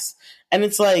laughs. And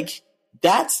it's like,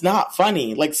 that's not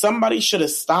funny. Like, somebody should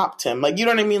have stopped him. Like, you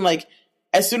know what I mean? Like,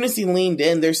 as soon as he leaned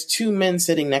in, there's 2 men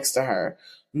sitting next to her.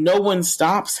 No one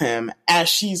stops him as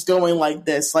she's going like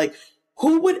this. Like,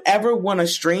 who would ever want a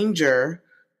stranger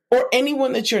or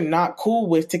anyone that you're not cool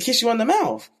with to kiss you on the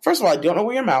mouth? First of all, I don't know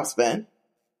where your mouth's been.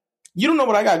 You don't know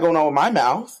what I got going on with my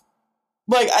mouth.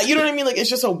 Like, you know what I mean? Like, it's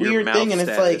just a weird thing. And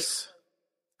it's like,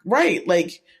 right.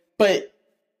 Like, but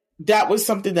that was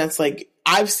something that's like,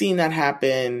 I've seen that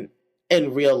happen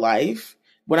in real life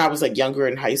when I was like younger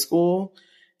in high school,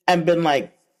 and been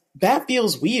like, that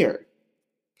feels weird.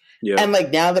 Yeah. And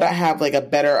like, now that I have like a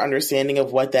better understanding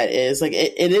of what that is, like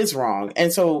it is wrong.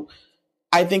 And so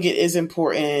I think it is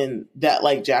important that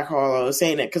like Jack Harlow is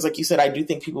saying it. Cause like you said, I do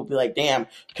think people be like, damn,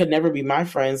 could never be my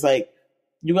friends. Like,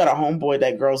 you got a homeboy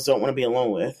that girls don't want to be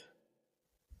alone with.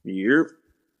 Yep.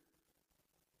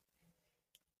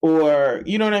 Or,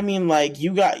 you know what I mean? Like,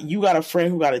 you got a friend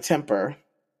who got a temper,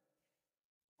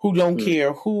 who don't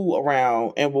care who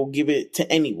around and will give it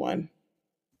to anyone.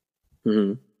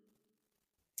 Mm-hmm.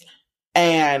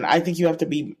 And I think you have to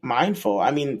be mindful.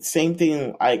 I mean, same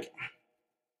thing, like,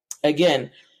 again,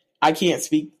 I can't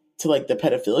speak to like the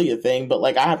pedophilia thing, but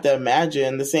like I have to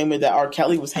imagine the same way that R.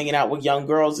 Kelly was hanging out with young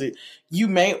girls, you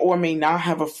may or may not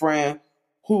have a friend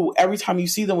who every time you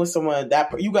see them with someone,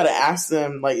 that you got to ask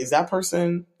them, like, is that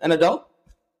person an adult?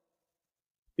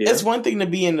 Yeah. It's one thing to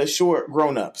be in the short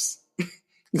grown-ups.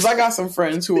 Because I got some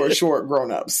friends who are short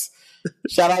grown-ups.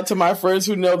 Shout out to my friends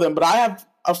who know them. But I have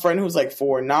a friend who's like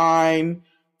 4'9",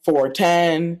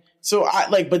 4'10". So I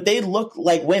like, but they look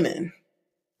like women.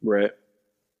 Right.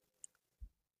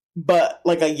 But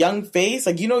like a young face,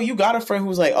 like, you know, you got a friend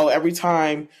who's like, oh, every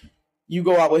time you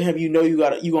go out with him, you know you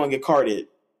gonna get carded.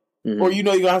 Mm-hmm. Or you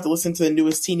know you're gonna have to listen to the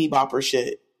newest teeny bopper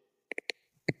shit.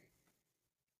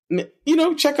 You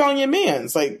know, check on your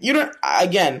mans. Like, you don't,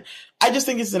 again, I just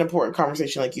think it's an important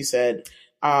conversation, like you said,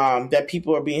 that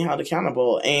people are being held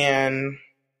accountable. And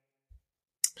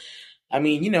I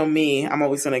mean, you know me, I'm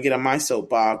always going to get on my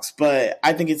soapbox, but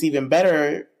I think it's even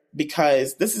better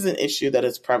because this is an issue that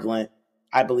is prevalent,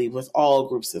 I believe, with all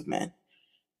groups of men.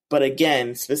 But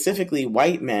again, specifically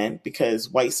white men, because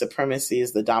white supremacy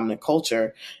is the dominant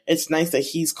culture, it's nice that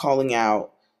he's calling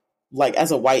out, like,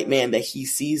 as a white man, that he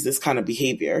sees this kind of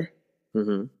behavior.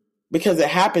 Mm-hmm. Because it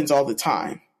happens all the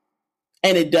time.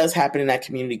 And it does happen in that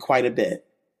community quite a bit.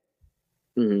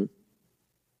 Mm-hmm.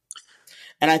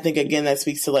 And I think, again, that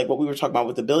speaks to, like, what we were talking about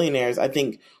with the billionaires. I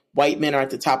think white men are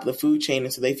at the top of the food chain,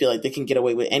 and so they feel like they can get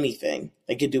away with anything.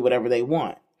 They can do whatever they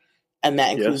want. And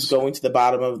that includes going to the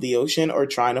bottom of the ocean or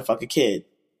trying to fuck a kid.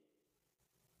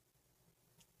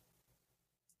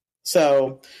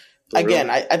 So, again,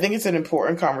 I think it's an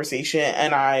important conversation.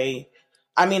 And I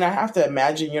mean, I have to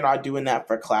imagine you're not doing that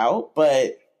for clout,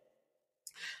 but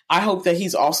I hope that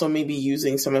he's also maybe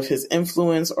using some of his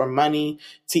influence or money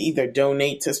to either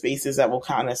donate to spaces that will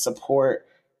kind of support,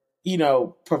 you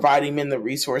know, providing men the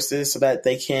resources so that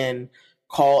they can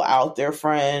call out their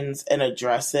friends and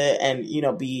address it and, you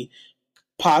know, be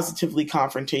positively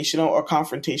confrontational or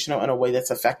confrontational in a way that's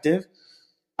effective.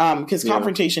 Because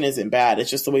confrontation isn't bad. It's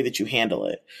just the way that you handle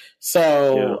it.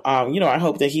 So, you know, I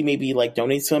hope that he maybe like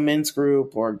donates to a men's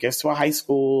group or gives to a high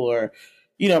school or,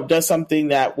 you know, does something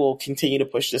that will continue to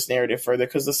push this narrative further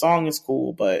because the song is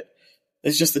cool, but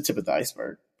it's just the tip of the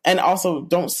iceberg. And also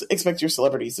don't expect your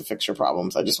celebrities to fix your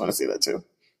problems. I just want to say that too.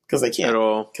 Because they can't. At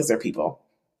all. Because they're people.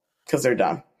 Because they're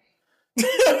dumb.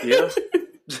 Yeah.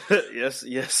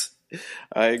 Yes.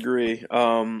 I agree.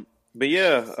 But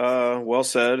yeah, well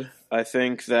said. I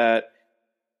think that,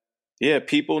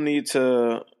 people need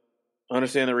to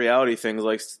understand the reality of things.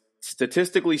 Like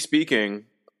statistically speaking,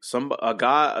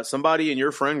 somebody in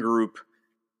your friend group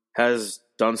has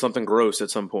done something gross at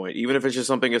some point, even if it's just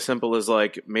something as simple as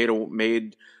like made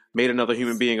another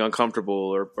human being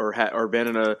uncomfortable or been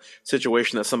in a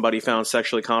situation that somebody found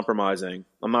sexually compromising.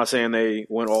 I'm not saying they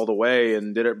went all the way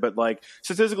and did it, but like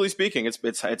statistically speaking,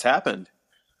 it's happened.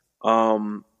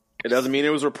 It doesn't mean it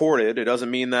was reported. It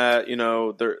doesn't mean that,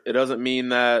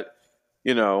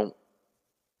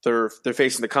 they're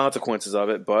facing the consequences of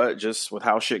it, but just with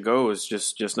how shit goes,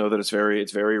 just know that it's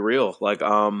very real. Like,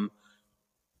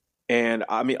 and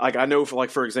I mean, like, I know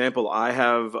for example, I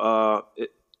have,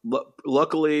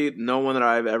 luckily no one that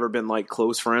I've ever been like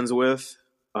close friends with,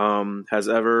 has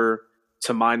ever,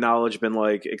 to my knowledge, been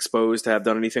like exposed to have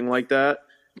done anything like that.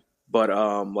 But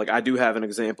like I do have an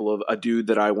example of a dude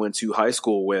that I went to high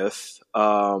school with,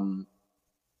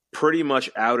 pretty much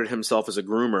outed himself as a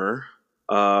groomer,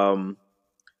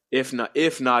 if not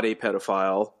a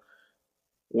pedophile.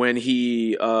 When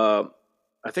he, I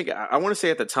think I want to say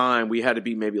at the time we had to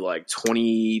be maybe like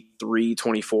 23,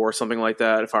 24, something like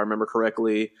that, if I remember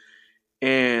correctly.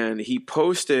 And he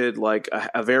posted like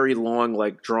a very long,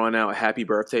 like drawn out happy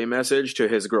birthday message to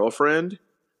his girlfriend,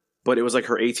 but it was like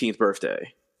her 18th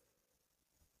birthday.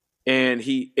 And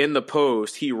in the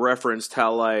post, he referenced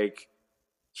how like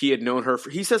he had known her.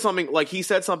 He said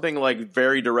something like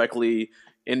very directly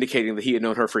indicating that he had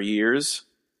known her for years.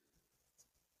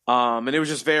 And it was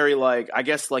just very like, I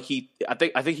guess like I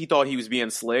think he thought he was being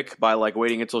slick by like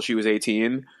waiting until she was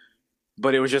 18,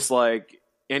 but it was just like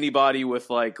anybody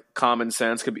with like common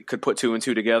sense could put two and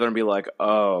two together and be like,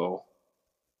 oh,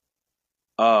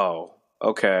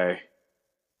 okay.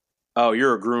 Oh,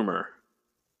 you're a groomer.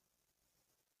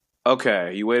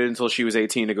 Okay, you waited until she was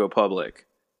 18 to go public.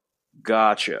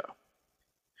 Gotcha.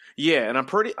 Yeah, and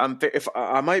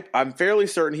I'm fairly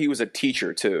certain he was a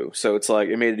teacher too. So it's like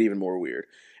it made it even more weird.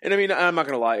 And I mean, I'm not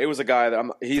gonna lie, it was a guy that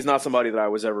he's not somebody that I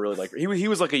was ever really like. He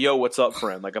was like a yo, what's up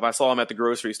friend. Like if I saw him at the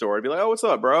grocery store, I'd be like, oh, what's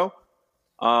up, bro?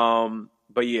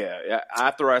 But yeah,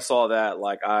 after I saw that,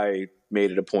 like I made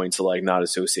it a point to like not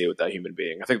associate with that human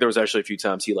being. I think there was actually a few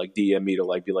times he like DM'd me to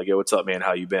like be like, yo, what's up, man?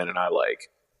 How you been? And I like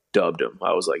dubbed him.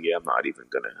 I was like, yeah, I'm not even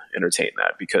gonna entertain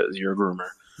that because you're a groomer.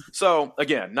 So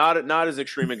again, not as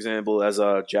extreme example as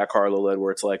Jack Harlow led,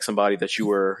 where it's like somebody that you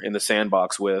were in the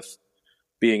sandbox with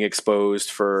being exposed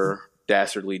for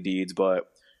dastardly deeds, but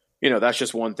that's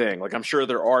just one thing. Like I'm sure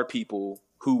there are people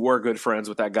who were good friends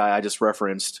with that guy I just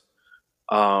referenced,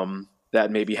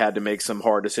 that maybe had to make some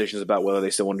hard decisions about whether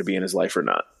they still wanted to be in his life or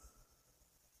not.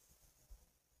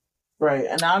 Right,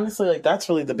 and honestly, like that's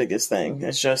really the biggest thing.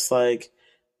 It's just like.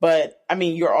 But, I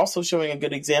mean, you're also showing a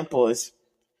good example is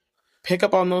pick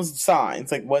up on those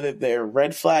signs, like whether they're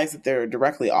red flags that they're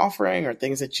directly offering or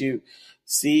things that you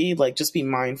see, like just be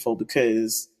mindful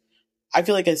because I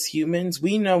feel like as humans,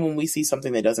 we know when we see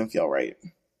something that doesn't feel right.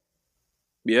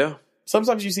 Yeah.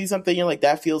 Sometimes you see something, you're like,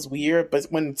 that feels weird. But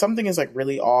when something is like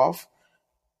really off,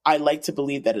 I like to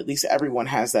believe that at least everyone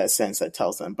has that sense that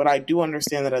tells them. But I do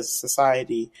understand that as a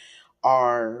society,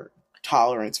 our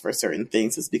tolerance for certain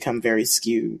things has become very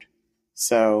skewed.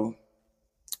 So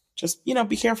just,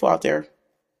 be careful out there.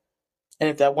 And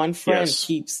if that one friend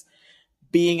keeps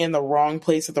being in the wrong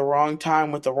place at the wrong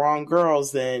time with the wrong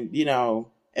girls, then,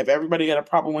 if everybody got a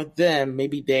problem with them,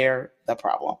 maybe they're the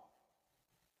problem.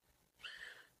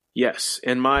 Yes,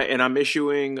 and I'm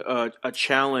issuing a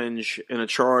challenge and a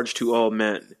charge to all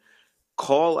men.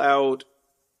 Call out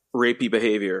rapey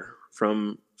behavior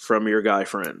from your guy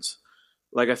friends.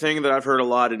 Like, a thing that I've heard a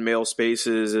lot in male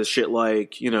spaces is shit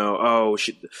like,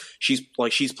 she's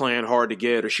playing hard to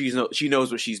get, or she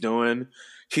knows what she's doing.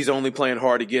 She's only playing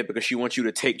hard to get because she wants you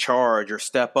to take charge or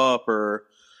step up or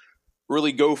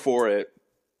really go for it.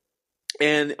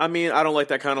 And I mean, I don't like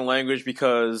that kind of language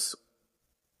because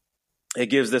it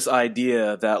gives this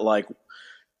idea that like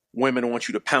women want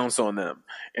you to pounce on them.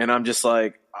 And I'm just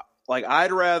like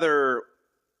I'd rather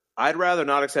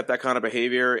not accept that kind of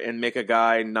behavior and make a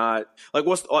guy not like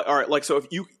all right. Like, so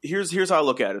if here's how I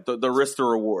look at it. The risk to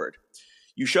reward.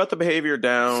 You shut the behavior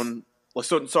down.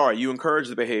 You encourage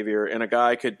the behavior, and a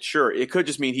guy it could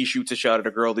just mean he shoots a shot at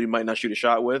a girl that he might not shoot a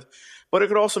shot with, but it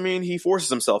could also mean he forces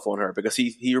himself on her because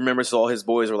he remembers all his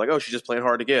boys were like, oh, she's just playing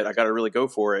hard to get. I got to really go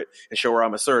for it and show her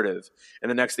I'm assertive.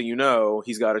 And the next thing you know,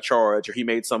 he's got a charge, or he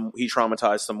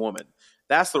traumatized some woman.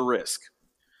 That's the risk.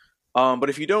 But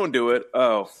if you don't do it,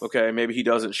 okay, maybe he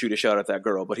doesn't shoot a shot at that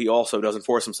girl, but he also doesn't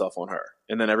force himself on her.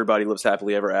 And then everybody lives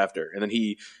happily ever after. And then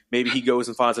maybe he goes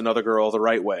and finds another girl the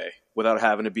right way without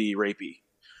having to be rapey.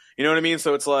 You know what I mean?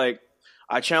 So it's like,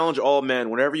 I challenge all men,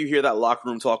 whenever you hear that locker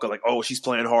room talk of like, oh, she's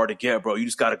playing hard to get, bro, you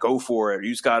just got to go for it.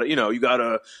 You just got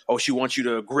to, she wants you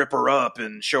to grip her up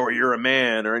and show her you're a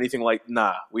man or anything like,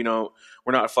 nah, we're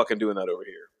not fucking doing that over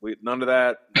here. None of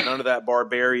that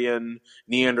barbarian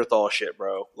Neanderthal shit,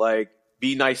 bro. Like,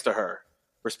 be nice to her.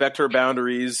 Respect her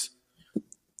boundaries.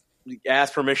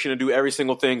 Ask permission to do every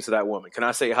single thing to that woman. Can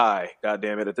I say hi? God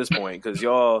damn it, at this point, because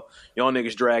y'all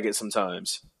niggas drag it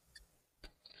sometimes.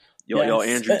 Y'all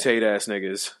Andrew Tate ass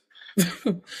niggas.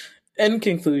 In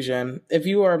conclusion, if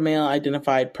you are a male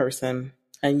identified person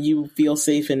and you feel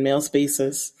safe in male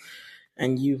spaces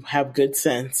and you have good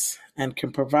sense and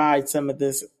can provide some of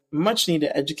this much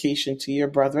needed education to your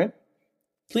brethren,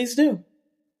 please do.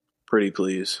 Pretty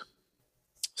please.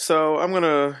 So I'm going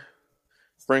to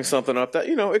bring something up that,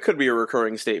 it could be a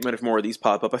recurring statement. If more of these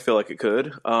pop up, I feel like it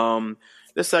could.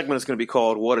 This segment is going to be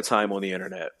called What a Time on the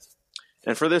Internet.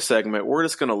 And for this segment, we're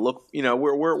just going to look,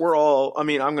 we're all, I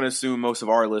mean, I'm going to assume most of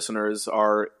our listeners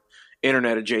are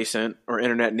internet adjacent or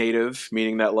internet native,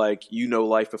 meaning that like,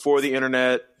 life before the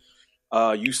internet,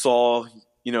 you saw,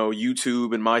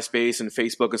 YouTube and MySpace and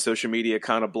Facebook and social media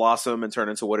kind of blossom and turn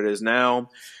into what it is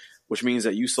now, which means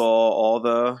that you saw all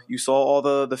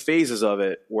the phases of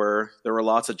it, where there were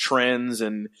lots of trends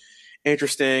and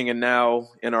interesting, and now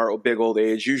in our big old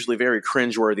age, usually very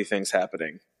cringeworthy things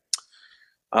happening.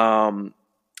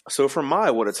 So for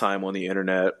my What a Time on the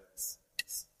Internet,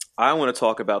 I want to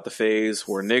talk about the phase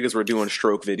where niggas were doing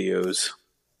stroke videos.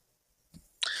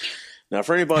 Now,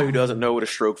 for anybody who doesn't know what a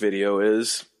stroke video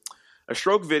is, a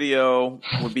stroke video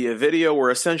would be a video where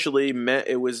essentially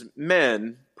it was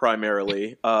men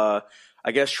primarily, I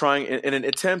guess trying in an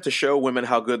attempt to show women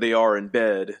how good they are in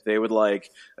bed. They would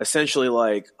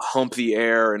essentially hump the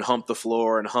air and hump the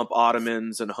floor and hump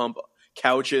ottomans and hump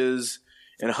couches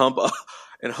and hump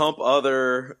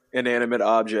other inanimate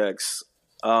objects.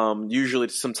 Usually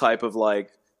to some type of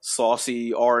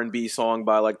saucy R&B song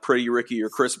by Pretty Ricky or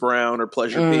Chris Brown or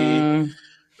Pleasure P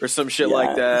or some shit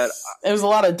like that. It was a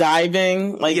lot of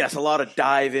diving. Yes, a lot of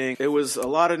diving. It was a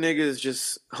lot of niggas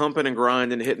just humping and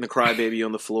grinding, hitting the crybaby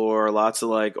on the floor. Lots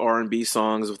of R&B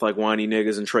songs with whiny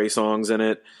niggas and Trey songs in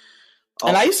it.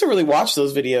 And I used to really watch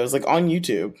those videos on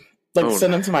YouTube.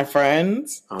 Send them to my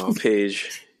friends. Oh,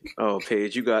 Paige.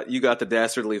 You got the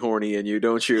dastardly horny in you,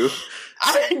 don't you?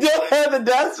 I don't have the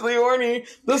dastardly horny.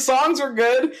 The songs were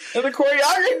good, and the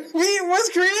choreography was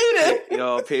creative.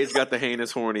 Yo, Paige got the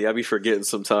heinous horny. I be forgetting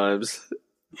sometimes.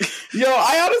 Yo,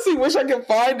 I honestly wish I could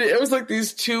find it. It was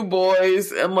these two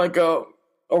boys in a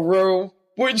room,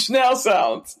 which now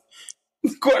sounds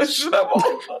questionable.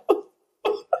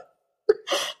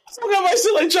 I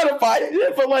should try to find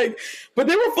it, but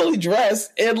they were fully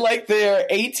dressed in their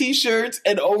AT shirts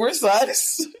and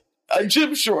oversized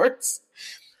gym shorts,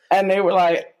 and they were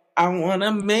I want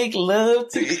to make love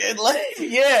to you. Like,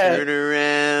 yeah. Turn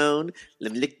around.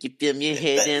 Let me look you from your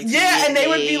head down to yeah, your and they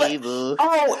would be like, navel.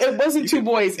 oh, it wasn't two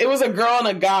boys. It was a girl and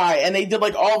a guy. And they did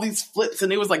like all these flips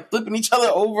and they was like flipping each other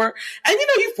over. And you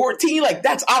know, you're 14. Like,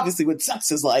 that's obviously what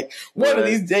sex is like. One of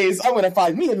these days, I'm going to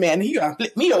find me a man and he's going to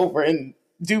flip me over and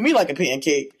do me like a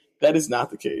pancake. That is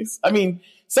not the case. I mean,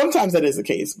 sometimes that is the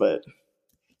case, but.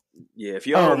 Yeah, if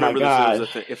y'all remember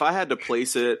this, if I had to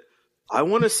place it, I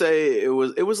want to say it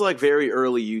was like very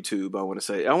early YouTube. I want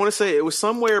to say it was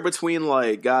somewhere between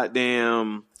like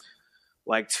goddamn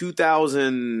like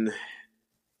 2000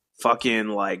 fucking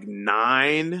like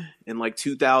 9 and like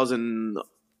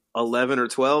 2011 or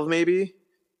 12 maybe.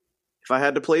 If I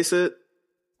had to place it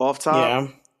off top. Yeah.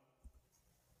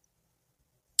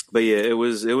 But yeah, it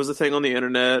was a thing on the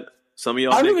internet. Some of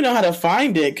y'all I don't even know how to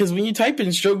find it because when you type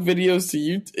in stroke videos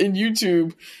in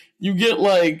YouTube, you get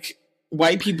like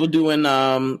white people doing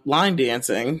line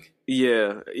dancing.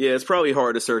 Yeah, it's probably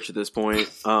hard to search at this point.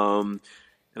 And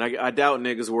I doubt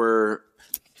niggas were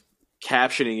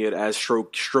captioning it as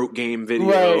stroke game video.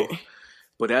 Right.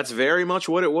 But that's very much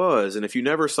what it was. And if you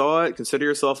never saw it, consider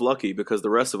yourself lucky because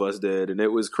the rest of us did, and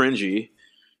it was cringy.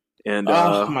 And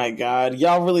oh my God,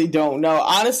 y'all really don't know.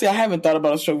 Honestly, I haven't thought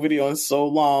about a stroke video in so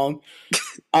long.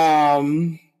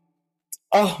 Oh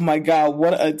my God,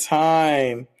 what a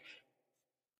time.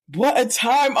 What a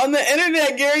time on the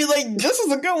internet, Gary. Like, this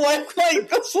is a good one. Like,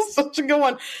 this was such a good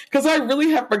one. Because I really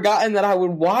have forgotten that I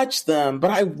would watch them, but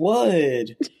I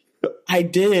would. I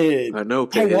did. I know,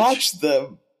 Paige. I watched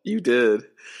them. You did.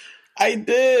 I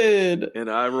did. And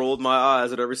I rolled my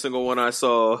eyes at every single one I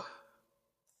saw.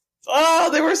 Oh,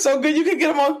 they were so good. You could get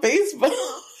them on Facebook.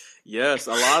 Yes,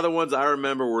 a lot of the ones I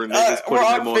remember were niggas putting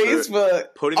them on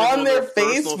Facebook. Putting them on their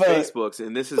personal Facebooks.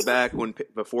 And this is back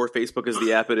before Facebook is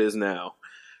the app it is now.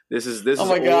 This is oh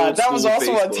my God, that was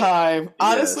also Facebook. A time.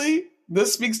 Honestly, yes.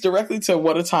 This speaks directly to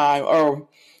what a time, or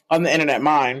on the internet,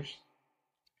 mine.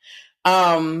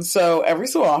 So every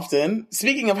so often,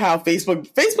 speaking of how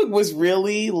Facebook was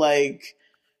really like,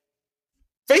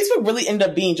 Facebook really ended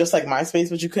up being just like MySpace,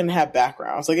 but you couldn't have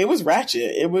backgrounds. Like, it was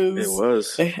ratchet. It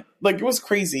was like, it was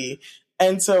crazy.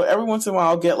 And so every once in a while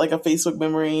I'll get like a Facebook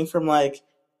memory from like,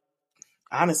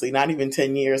 honestly, not even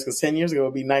 10 years, because 10 years ago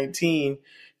would be 19.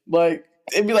 Like,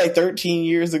 it'd be like 13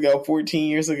 years ago, 14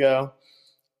 years ago.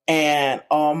 And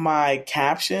all my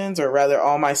captions, or rather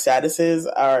all my statuses,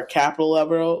 are capital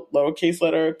letter, lowercase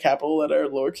letter, capital letter,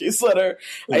 lowercase letter.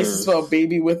 I used to spell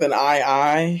baby with an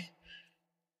I.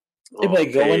 It'd be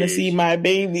like, going to see my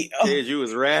baby. Oh. Paige, you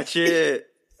was ratchet.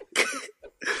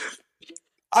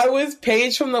 I was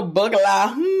Paige from the book. I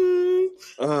don't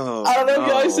know if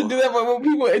y'all used to do that, but when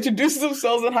people introduce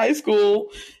themselves in high school,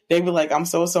 they'd be like, I'm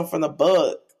so-and-so from the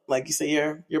book. Like, you say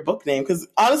your book name. Because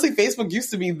honestly, Facebook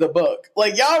used to be the book.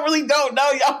 Like, y'all really don't know.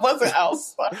 Y'all wasn't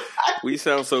outside. We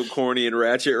sound so corny and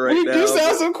ratchet now. We do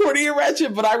sound so corny and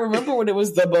ratchet, but I remember when it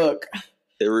was the book.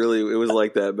 It was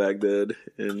like that back then.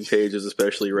 And Paige is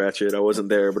especially ratchet. I wasn't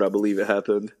there, but I believe it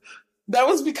happened. That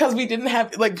was because we didn't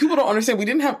have, like, people don't understand, we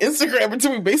didn't have Instagram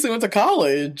until we basically went to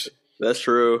college. That's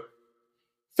true.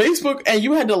 Facebook, and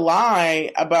you had to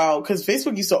lie about, because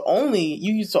Facebook used to only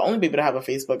be able to have a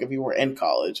Facebook if you were in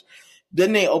college.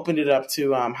 Then they opened it up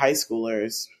to high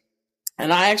schoolers.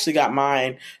 And I actually got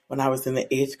mine when I was in the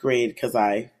 8th grade because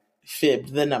I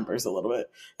fibbed the numbers a little bit.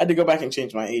 I had to go back and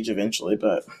change my age eventually,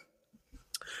 but...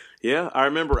 Yeah, I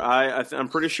remember. I'm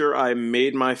pretty sure I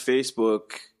made my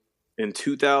Facebook in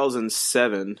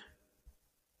 2007.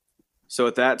 So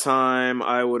at that time,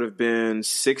 I would have been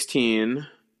 16.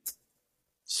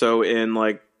 So in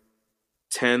like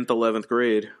 10th, 11th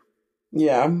grade.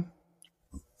 Yeah.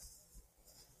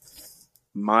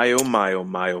 My, oh my, oh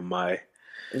my, oh my.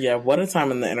 Yeah, what a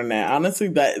time on the internet. Honestly,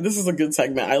 this is a good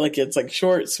segment. I like it. It's like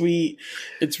short, sweet.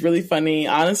 It's really funny.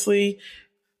 Honestly,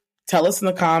 tell us in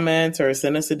the comments or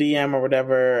send us a DM or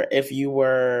whatever if you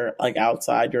were like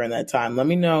outside during that time. Let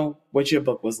me know what your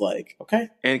book was like, okay?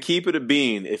 And keep it a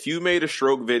bean. If you made a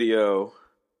stroke video,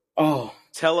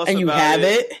 tell us and about you have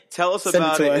it. Tell us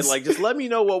about it, and like just let me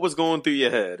know what was going through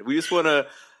your head.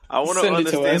 I want to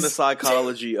understand the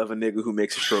psychology of a nigga who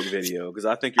makes a stroke video, because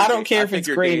I don't care if it's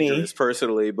grainy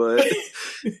personally, but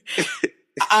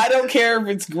I don't care if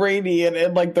it's grainy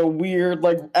and like the weird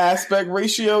like aspect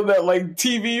ratio that like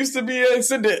TV used to be in.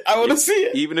 Send it. I want to see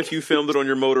it. Even if you filmed it on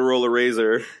your Motorola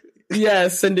Razr. Yeah,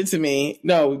 send it to me.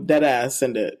 No, dead ass,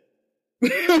 send it.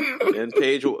 And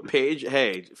Paige,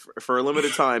 hey, for a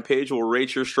limited time, Paige will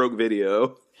rate your stroke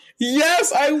video.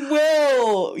 Yes, I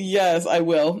will. Yes, I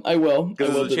will.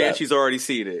 Because there's a chance she's already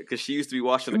seen it. Because she used to be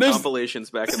watching the compilations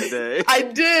back in the day. I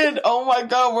did. Oh my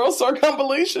God, World Star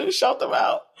compilations. Shout them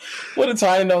out. What a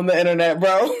time to know on the internet,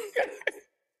 bro.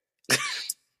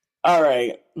 All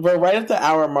right, we're right at the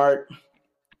hour mark.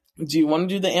 Do you want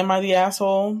to do the Am I the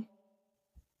Asshole?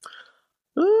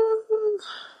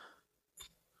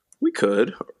 We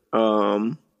could.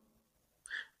 Yeah,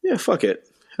 fuck it.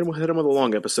 Hit him with a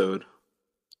long episode.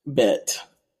 Bet.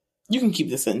 You can keep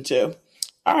this in too.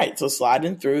 All right, so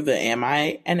sliding through the Am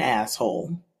I an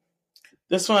Asshole?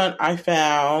 This one I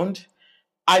found.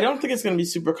 I don't think it's going to be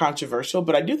super controversial,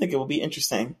 but I do think it will be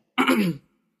interesting.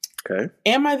 Okay.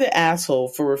 Am I the asshole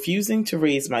for refusing to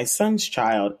raise my son's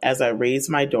child as I raise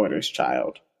my daughter's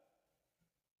child?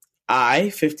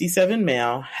 I, 57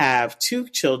 male, have two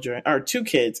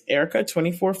kids, Erica,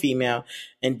 24 female,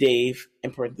 and Dave,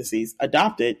 in parentheses,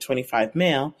 adopted, 25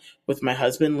 male, with my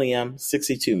husband, Liam,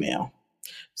 62 male.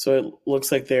 So it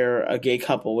looks like they're a gay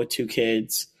couple with two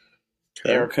kids.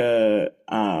 Okay. Erica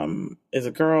is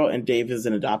a girl and Dave is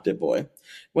an adopted boy.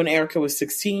 When Erica was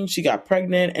 16, she got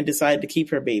pregnant and decided to keep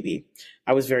her baby.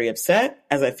 I was very upset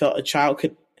as I felt a child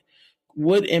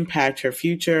would impact her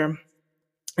future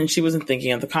and she wasn't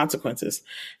thinking of the consequences.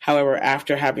 However,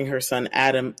 after having her son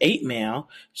Adam, 8 male,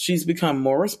 she's become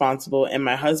more responsible and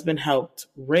my husband helped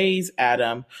raise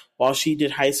Adam while she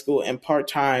did high school and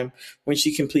part-time when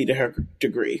she completed her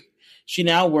degree. She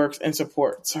now works and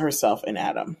supports herself and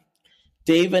Adam.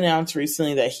 Dave announced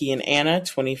recently that he and Anna,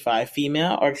 25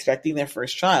 female, are expecting their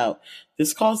first child.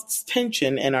 This caused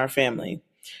tension in our family.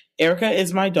 Erica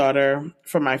is my daughter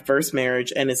from my first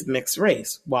marriage and is mixed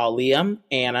race, while Liam,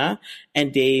 Anna,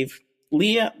 and Dave,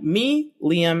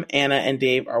 Liam, Anna, and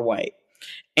Dave are white.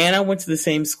 Anna went to the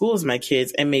same school as my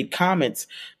kids and made comments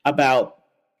about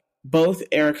both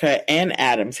Erica and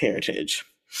Adam's heritage.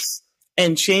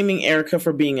 And shaming Erica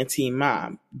for being a teen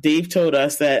mom. Dave told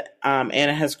us that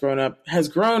Anna has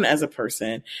grown as a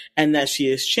person and that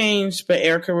she has changed, but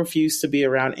Erica refused to be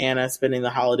around Anna spending the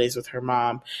holidays with her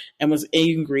mom and was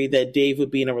angry that Dave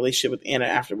would be in a relationship with Anna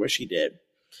after what she did.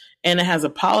 Anna has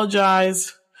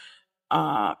apologized,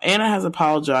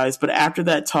 but after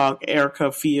that talk,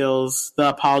 Erica feels the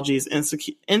apology is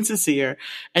insincere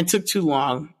and took too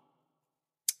long,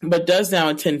 but does now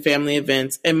attend family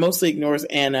events and mostly ignores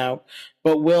Anna,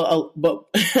 but will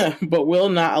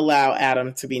not allow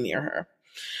Adam to be near her.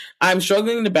 I'm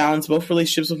struggling to balance both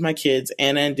relationships with my kids.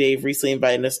 Anna and Dave recently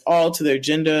invited us all to their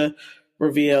gender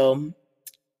reveal,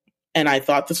 and I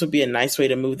thought this would be a nice way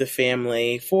to move the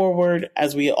family forward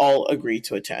as we all agreed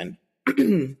to attend.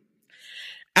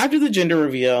 After the gender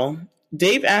reveal,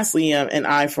 Dave asked Liam and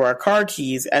I for our car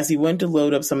keys as he went to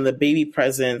load up some of the baby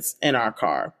presents in our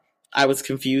car. I was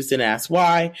confused and asked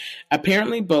why.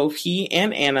 Apparently, both he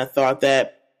and Anna thought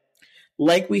that,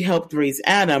 like we helped raise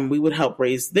Adam, we would help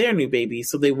raise their new baby.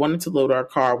 So they wanted to load our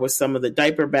car with some of the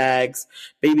diaper bags,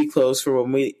 baby clothes for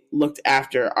when we looked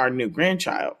after our new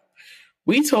grandchild.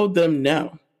 We told them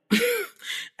no,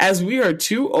 as we are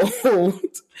too old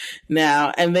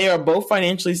now, and they are both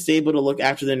financially stable to look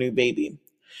after their new baby.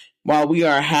 While we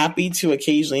are happy to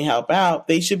occasionally help out,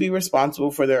 they should be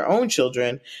responsible for their own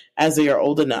children as they are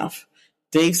old enough.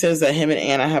 Dave says that him and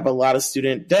Anna have a lot of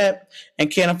student debt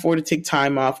and can't afford to take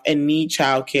time off and need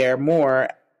childcare more.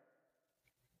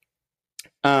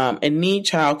 As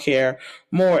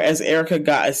Erica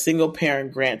got a single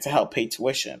parent grant to help pay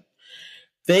tuition.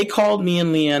 They called me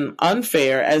and Liam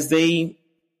unfair as they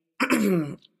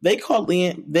called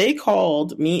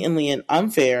me and Liam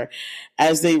unfair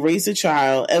as they raised a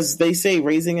child, as they say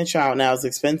raising a child now is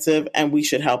expensive and we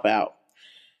should help out.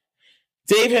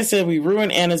 Dave has said we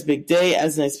ruined Anna's big day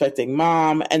as an expecting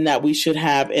mom and that we should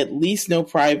have at least said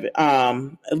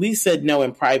no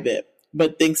in private,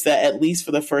 but thinks that at least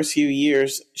for the first few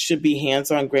years should be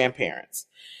hands-on grandparents.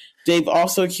 Dave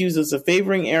also accused us of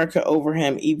favoring Erica over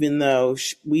him, even though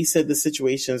we said the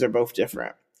situations are both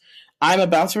different. I'm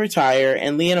about to retire,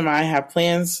 and Liam and I have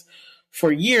plans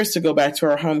for years to go back to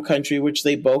our home country, which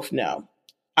they both know.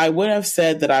 I would have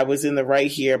said that I was in the right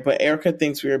here, but Erica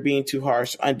thinks we are being too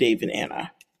harsh on Dave and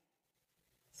Anna.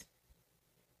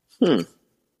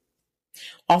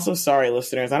 Also, sorry,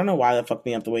 listeners. I don't know why that fucked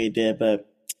me up the way it did,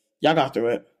 but y'all got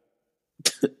through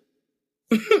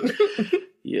it.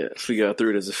 Yes, we got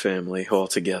through it as a family all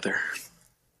together.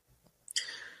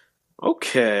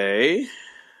 Okay.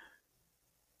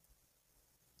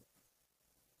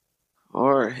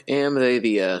 Or am they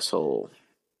the asshole?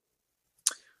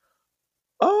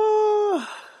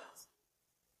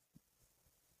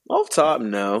 Off top,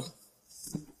 no.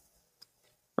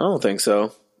 I don't think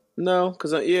so. No,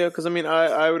 because I mean,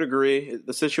 I would agree.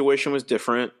 The situation was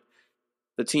different.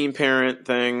 The teen parent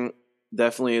thing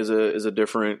definitely is a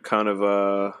different kind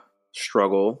of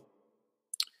struggle.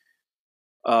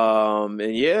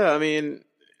 And yeah, I mean,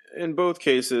 in both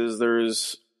cases,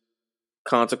 there's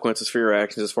consequences for your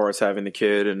actions as far as having the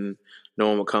kid and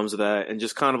knowing what comes of that, and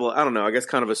just kind of, I don't know, I guess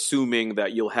kind of assuming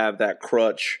that you'll have that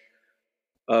crutch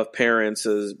of parents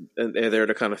as and they're there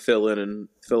to kind of fill in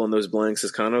those blanks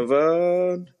is kind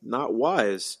of not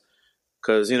wise,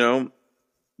 because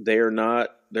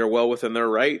they're well within their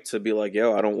right to be like,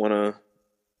 yo, I don't want to.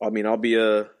 I mean, I'll be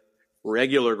a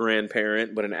regular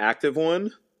grandparent, but an active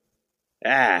one,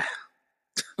 I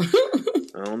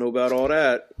don't know about all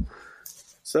that.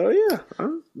 So yeah,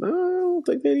 I don't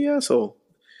think they're the asshole.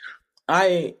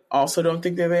 I also don't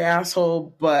think they're the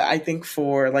asshole, but I think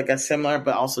for like a similar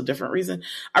but also different reason,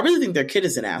 I really think their kid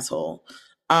is an asshole.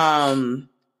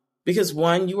 Because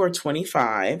one, you are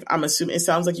 25. I'm assuming it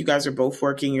sounds like you guys are both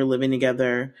working, you're living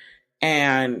together,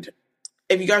 and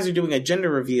if you guys are doing a gender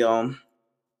reveal,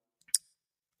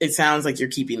 it sounds like you're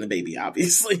keeping the baby,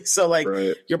 obviously. So like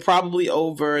right. You're probably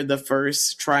over the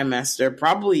first trimester,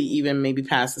 probably even maybe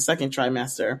past the second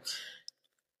trimester.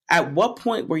 At what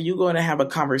point were you going to have a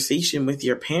conversation with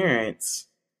your parents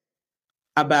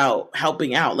about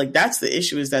helping out? Like, that's the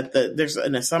issue, is that there's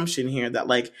an assumption here that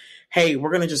like, hey, we're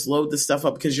going to just load this stuff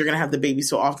up because you're going to have the baby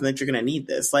so often that you're going to need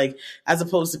this. Like, as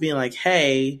opposed to being like,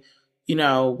 hey,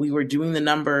 we were doing the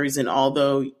numbers, and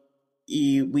although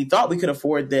we thought we could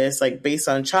afford this, like based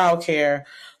on childcare,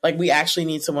 like we actually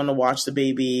need someone to watch the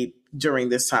baby during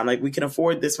this time. Like we can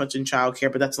afford this much in childcare,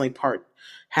 but that's only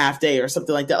half day or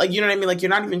something like that. Like, you know what I mean? Like, you're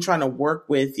not even trying to work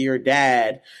with your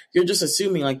dad. You're just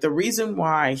assuming like the reason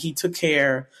why he took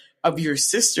care of your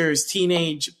sister's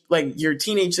your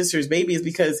teenage sister's baby is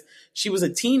because she was a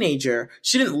teenager.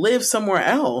 She didn't live somewhere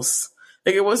else.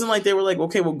 Like, it wasn't like they were like,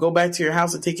 okay, well, go back to your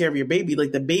house and take care of your baby.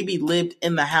 Like, the baby lived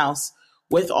in the house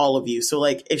with all of you. So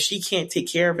like, if she can't take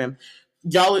care of him,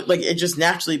 y'all, like, it just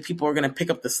naturally people are going to pick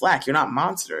up the slack. You're not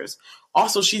monsters.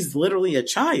 Also, she's literally a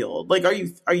child. Like,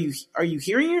 are you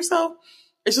hearing yourself?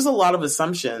 It's just a lot of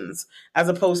assumptions as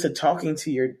opposed to talking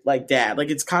to your like dad. Like,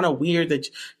 it's kind of weird that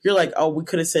you're like, oh, we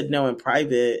could have said no in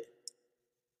private.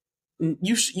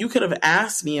 You could have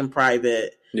asked me in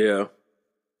private. Yeah.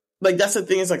 Like, that's the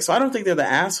thing. Is like, so I don't think they're the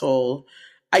asshole.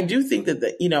 I do think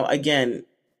that again,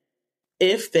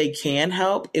 if they can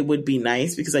help, it would be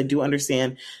nice, because I do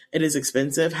understand it is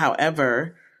expensive.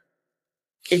 However,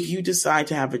 if you decide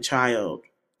to have a child,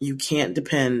 you can't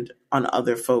depend on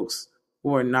other folks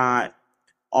who are not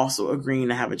also agreeing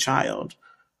to have a child.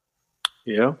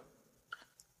 Yeah.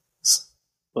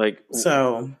 Like,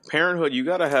 so parenthood,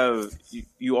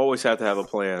 you always have to have a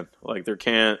plan. Like, there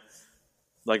can't,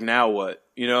 like, now what?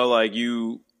 Like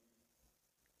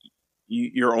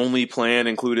your only plan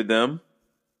included them.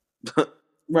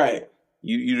 Right.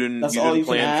 You didn't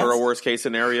plan for a worst case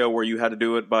scenario where you had to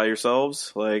do it by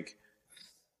yourselves. Like,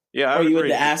 yeah, or you had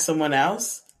to ask someone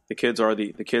else. The kids are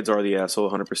the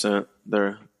asshole, 100%.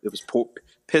 It was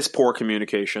piss poor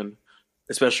communication,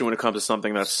 especially when it comes to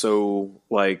something that's so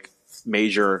like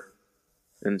major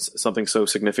and something so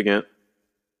significant.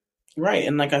 Right,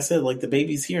 and like I said, like the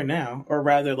baby's here now, or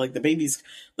rather, like the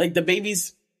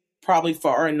baby's probably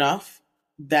far enough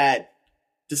that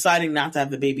deciding not to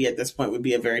have the baby at this point would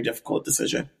be a very difficult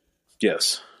decision.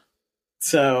 Yes.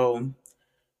 So,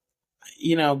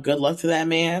 good luck to that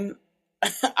man.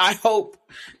 I hope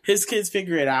his kids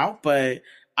figure it out, but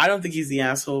I don't think he's the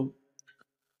asshole,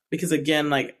 because again,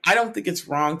 like, I don't think it's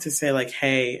wrong to say like,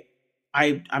 hey,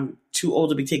 I'm too old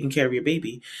to be taking care of your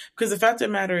baby, because the fact of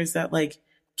the matter is that like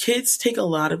kids take a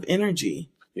lot of energy.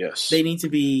 Yes. They need to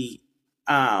be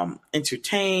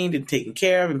entertained and taken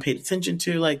care of and paid attention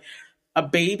to. Like, a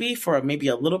baby for maybe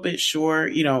a little bit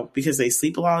short, because they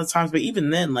sleep a lot of times. But even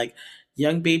then, like,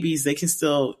 young babies, they can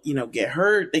still, get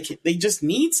hurt. They just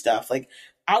need stuff. Like,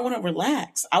 I want to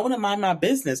relax. I want to mind my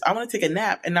business. I want to take a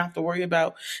nap and not have to worry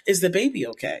about, is the baby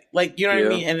okay? Like, you know what I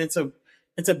mean? And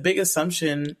it's a big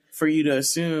assumption for you to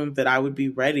assume that I would be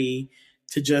ready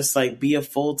to just like be a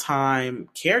full-time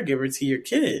caregiver to your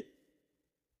kid.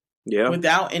 Yeah.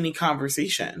 Without any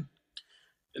conversation.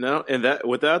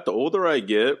 The older I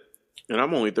get, and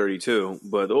I'm only 32,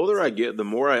 but the older I get, the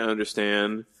more I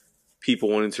understand people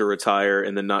wanting to retire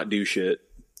and then not do shit.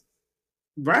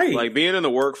 Right. Like, being in the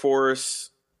workforce,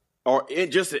 or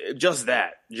just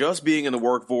being in the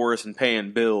workforce and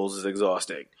paying bills is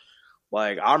exhausting.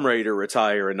 Like, I'm ready to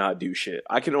retire and not do shit.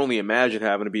 I can only imagine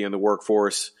having to be in the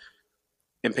workforce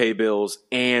and pay bills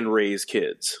and raise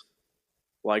kids.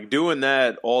 Like, doing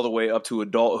that all the way up to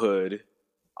adulthood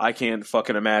I can't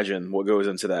fucking imagine what goes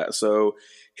into that. So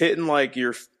hitting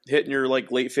your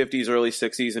like late 50s, early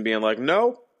 60s and being like,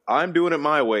 no, I'm doing it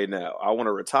my way now. I want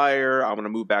to retire. I want to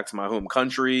move back to my home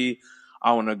country.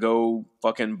 I want to go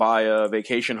fucking buy a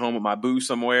vacation home with my boo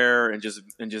somewhere and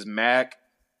just mac.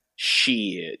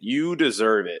 Shit, you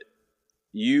deserve it.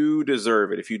 You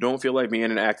deserve it. If you don't feel like being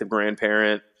an active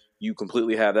grandparent, you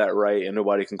completely have that right, and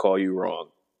nobody can call you wrong.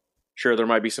 Sure, there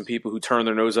might be some people who turn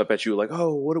their nose up at you like,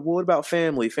 oh, what about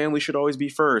family? Family should always be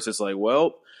first. It's like,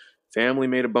 well, family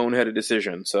made a boneheaded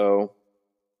decision, so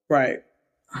right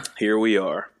here we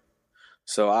are.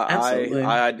 So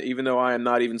I even though I am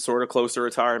not even sort of close to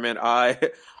retirement, I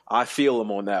feel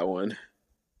them on that one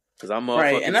because I'm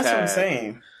right, and that's what I'm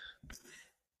saying.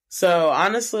 So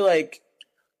honestly, like,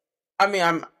 I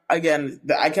mean, I can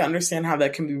understand how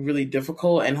that can be really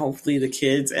difficult, and hopefully the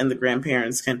kids and the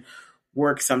grandparents can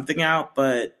work something out.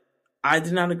 But I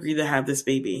did not agree to have this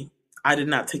baby. I did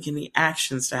not take any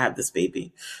actions to have this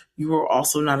baby. You were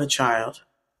also not a child.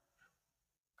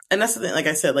 And that's the thing, like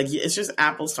I said, like, it's just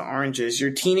apples to oranges.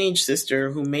 Your teenage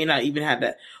sister who may not even have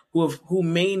that, who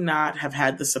may not have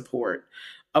had the support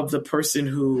of the person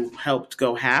who helped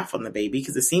go half on the baby,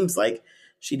 because it seems like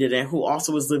she didn't, who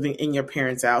also was living in your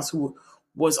parents' house, who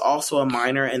was also a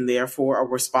minor and therefore a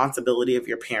responsibility of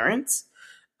your parents.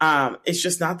 It's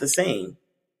just not the same.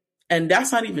 And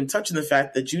that's not even touching the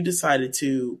fact that you decided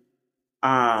to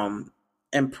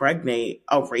impregnate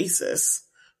a racist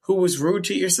who was rude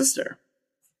to your sister.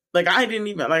 Like, I didn't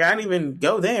even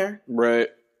go there. Right.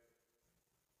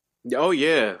 Oh,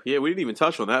 yeah. Yeah, we didn't even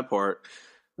touch on that part.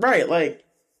 Right, like,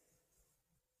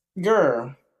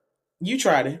 girl, you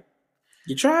tried it.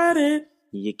 You tried it.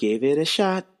 You gave it a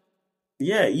shot.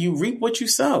 Yeah, you reap what you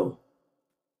sow.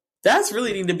 That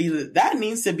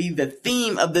needs to be the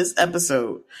theme of this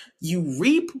episode. You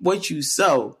reap what you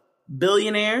sow.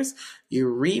 Billionaires, you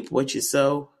reap what you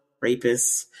sow.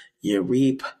 Rapists, you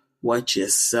reap what you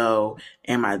sow.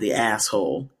 Am I the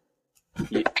asshole?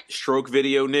 Stroke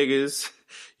video niggas,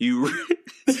 you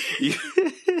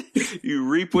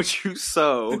reap what you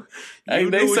sow.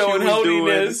 They sowing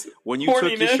holiness when you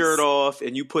took your shirt off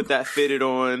and you put that fitted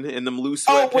on in them loose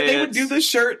sweatpants. Oh, when they would do the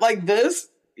shirt like this?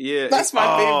 Yeah, that's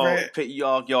my favorite.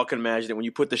 Y'all can imagine it when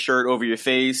you put the shirt over your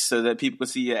face so that people can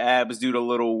see your abs. Do the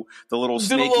little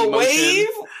snaky motion. Wave.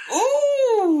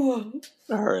 Ooh.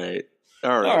 All right,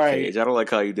 Paige. I don't like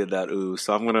how you did that. Ooh,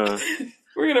 so we're gonna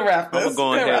wrap this. I'm gonna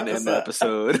go ahead and end the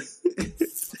episode.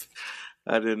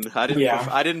 I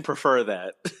didn't prefer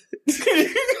that.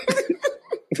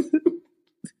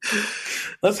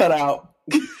 Let's head out.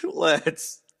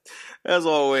 Let's. As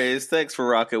always, thanks for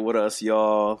rocking with us,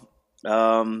 y'all.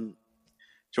 Join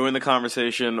the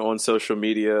conversation on social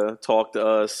media. Talk to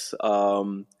us.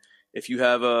 If you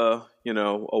have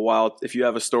if you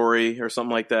have a story or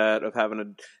something like that of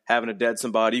having a dead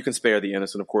somebody, you can spare the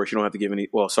innocent, of course. You don't have to give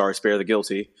spare the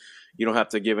guilty. You don't have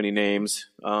to give any names.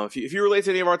 If you relate to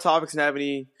any of our topics and have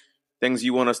any things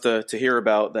you want us to hear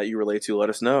about that you relate to, let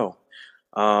us know.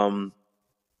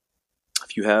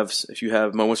 If you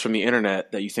have moments from the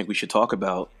internet that you think we should talk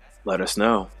about, let us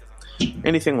know.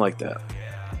 Anything like that.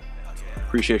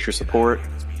 Appreciate your support.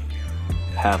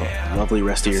 Have a lovely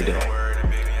rest of your day.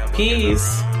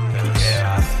 Peace. Peace.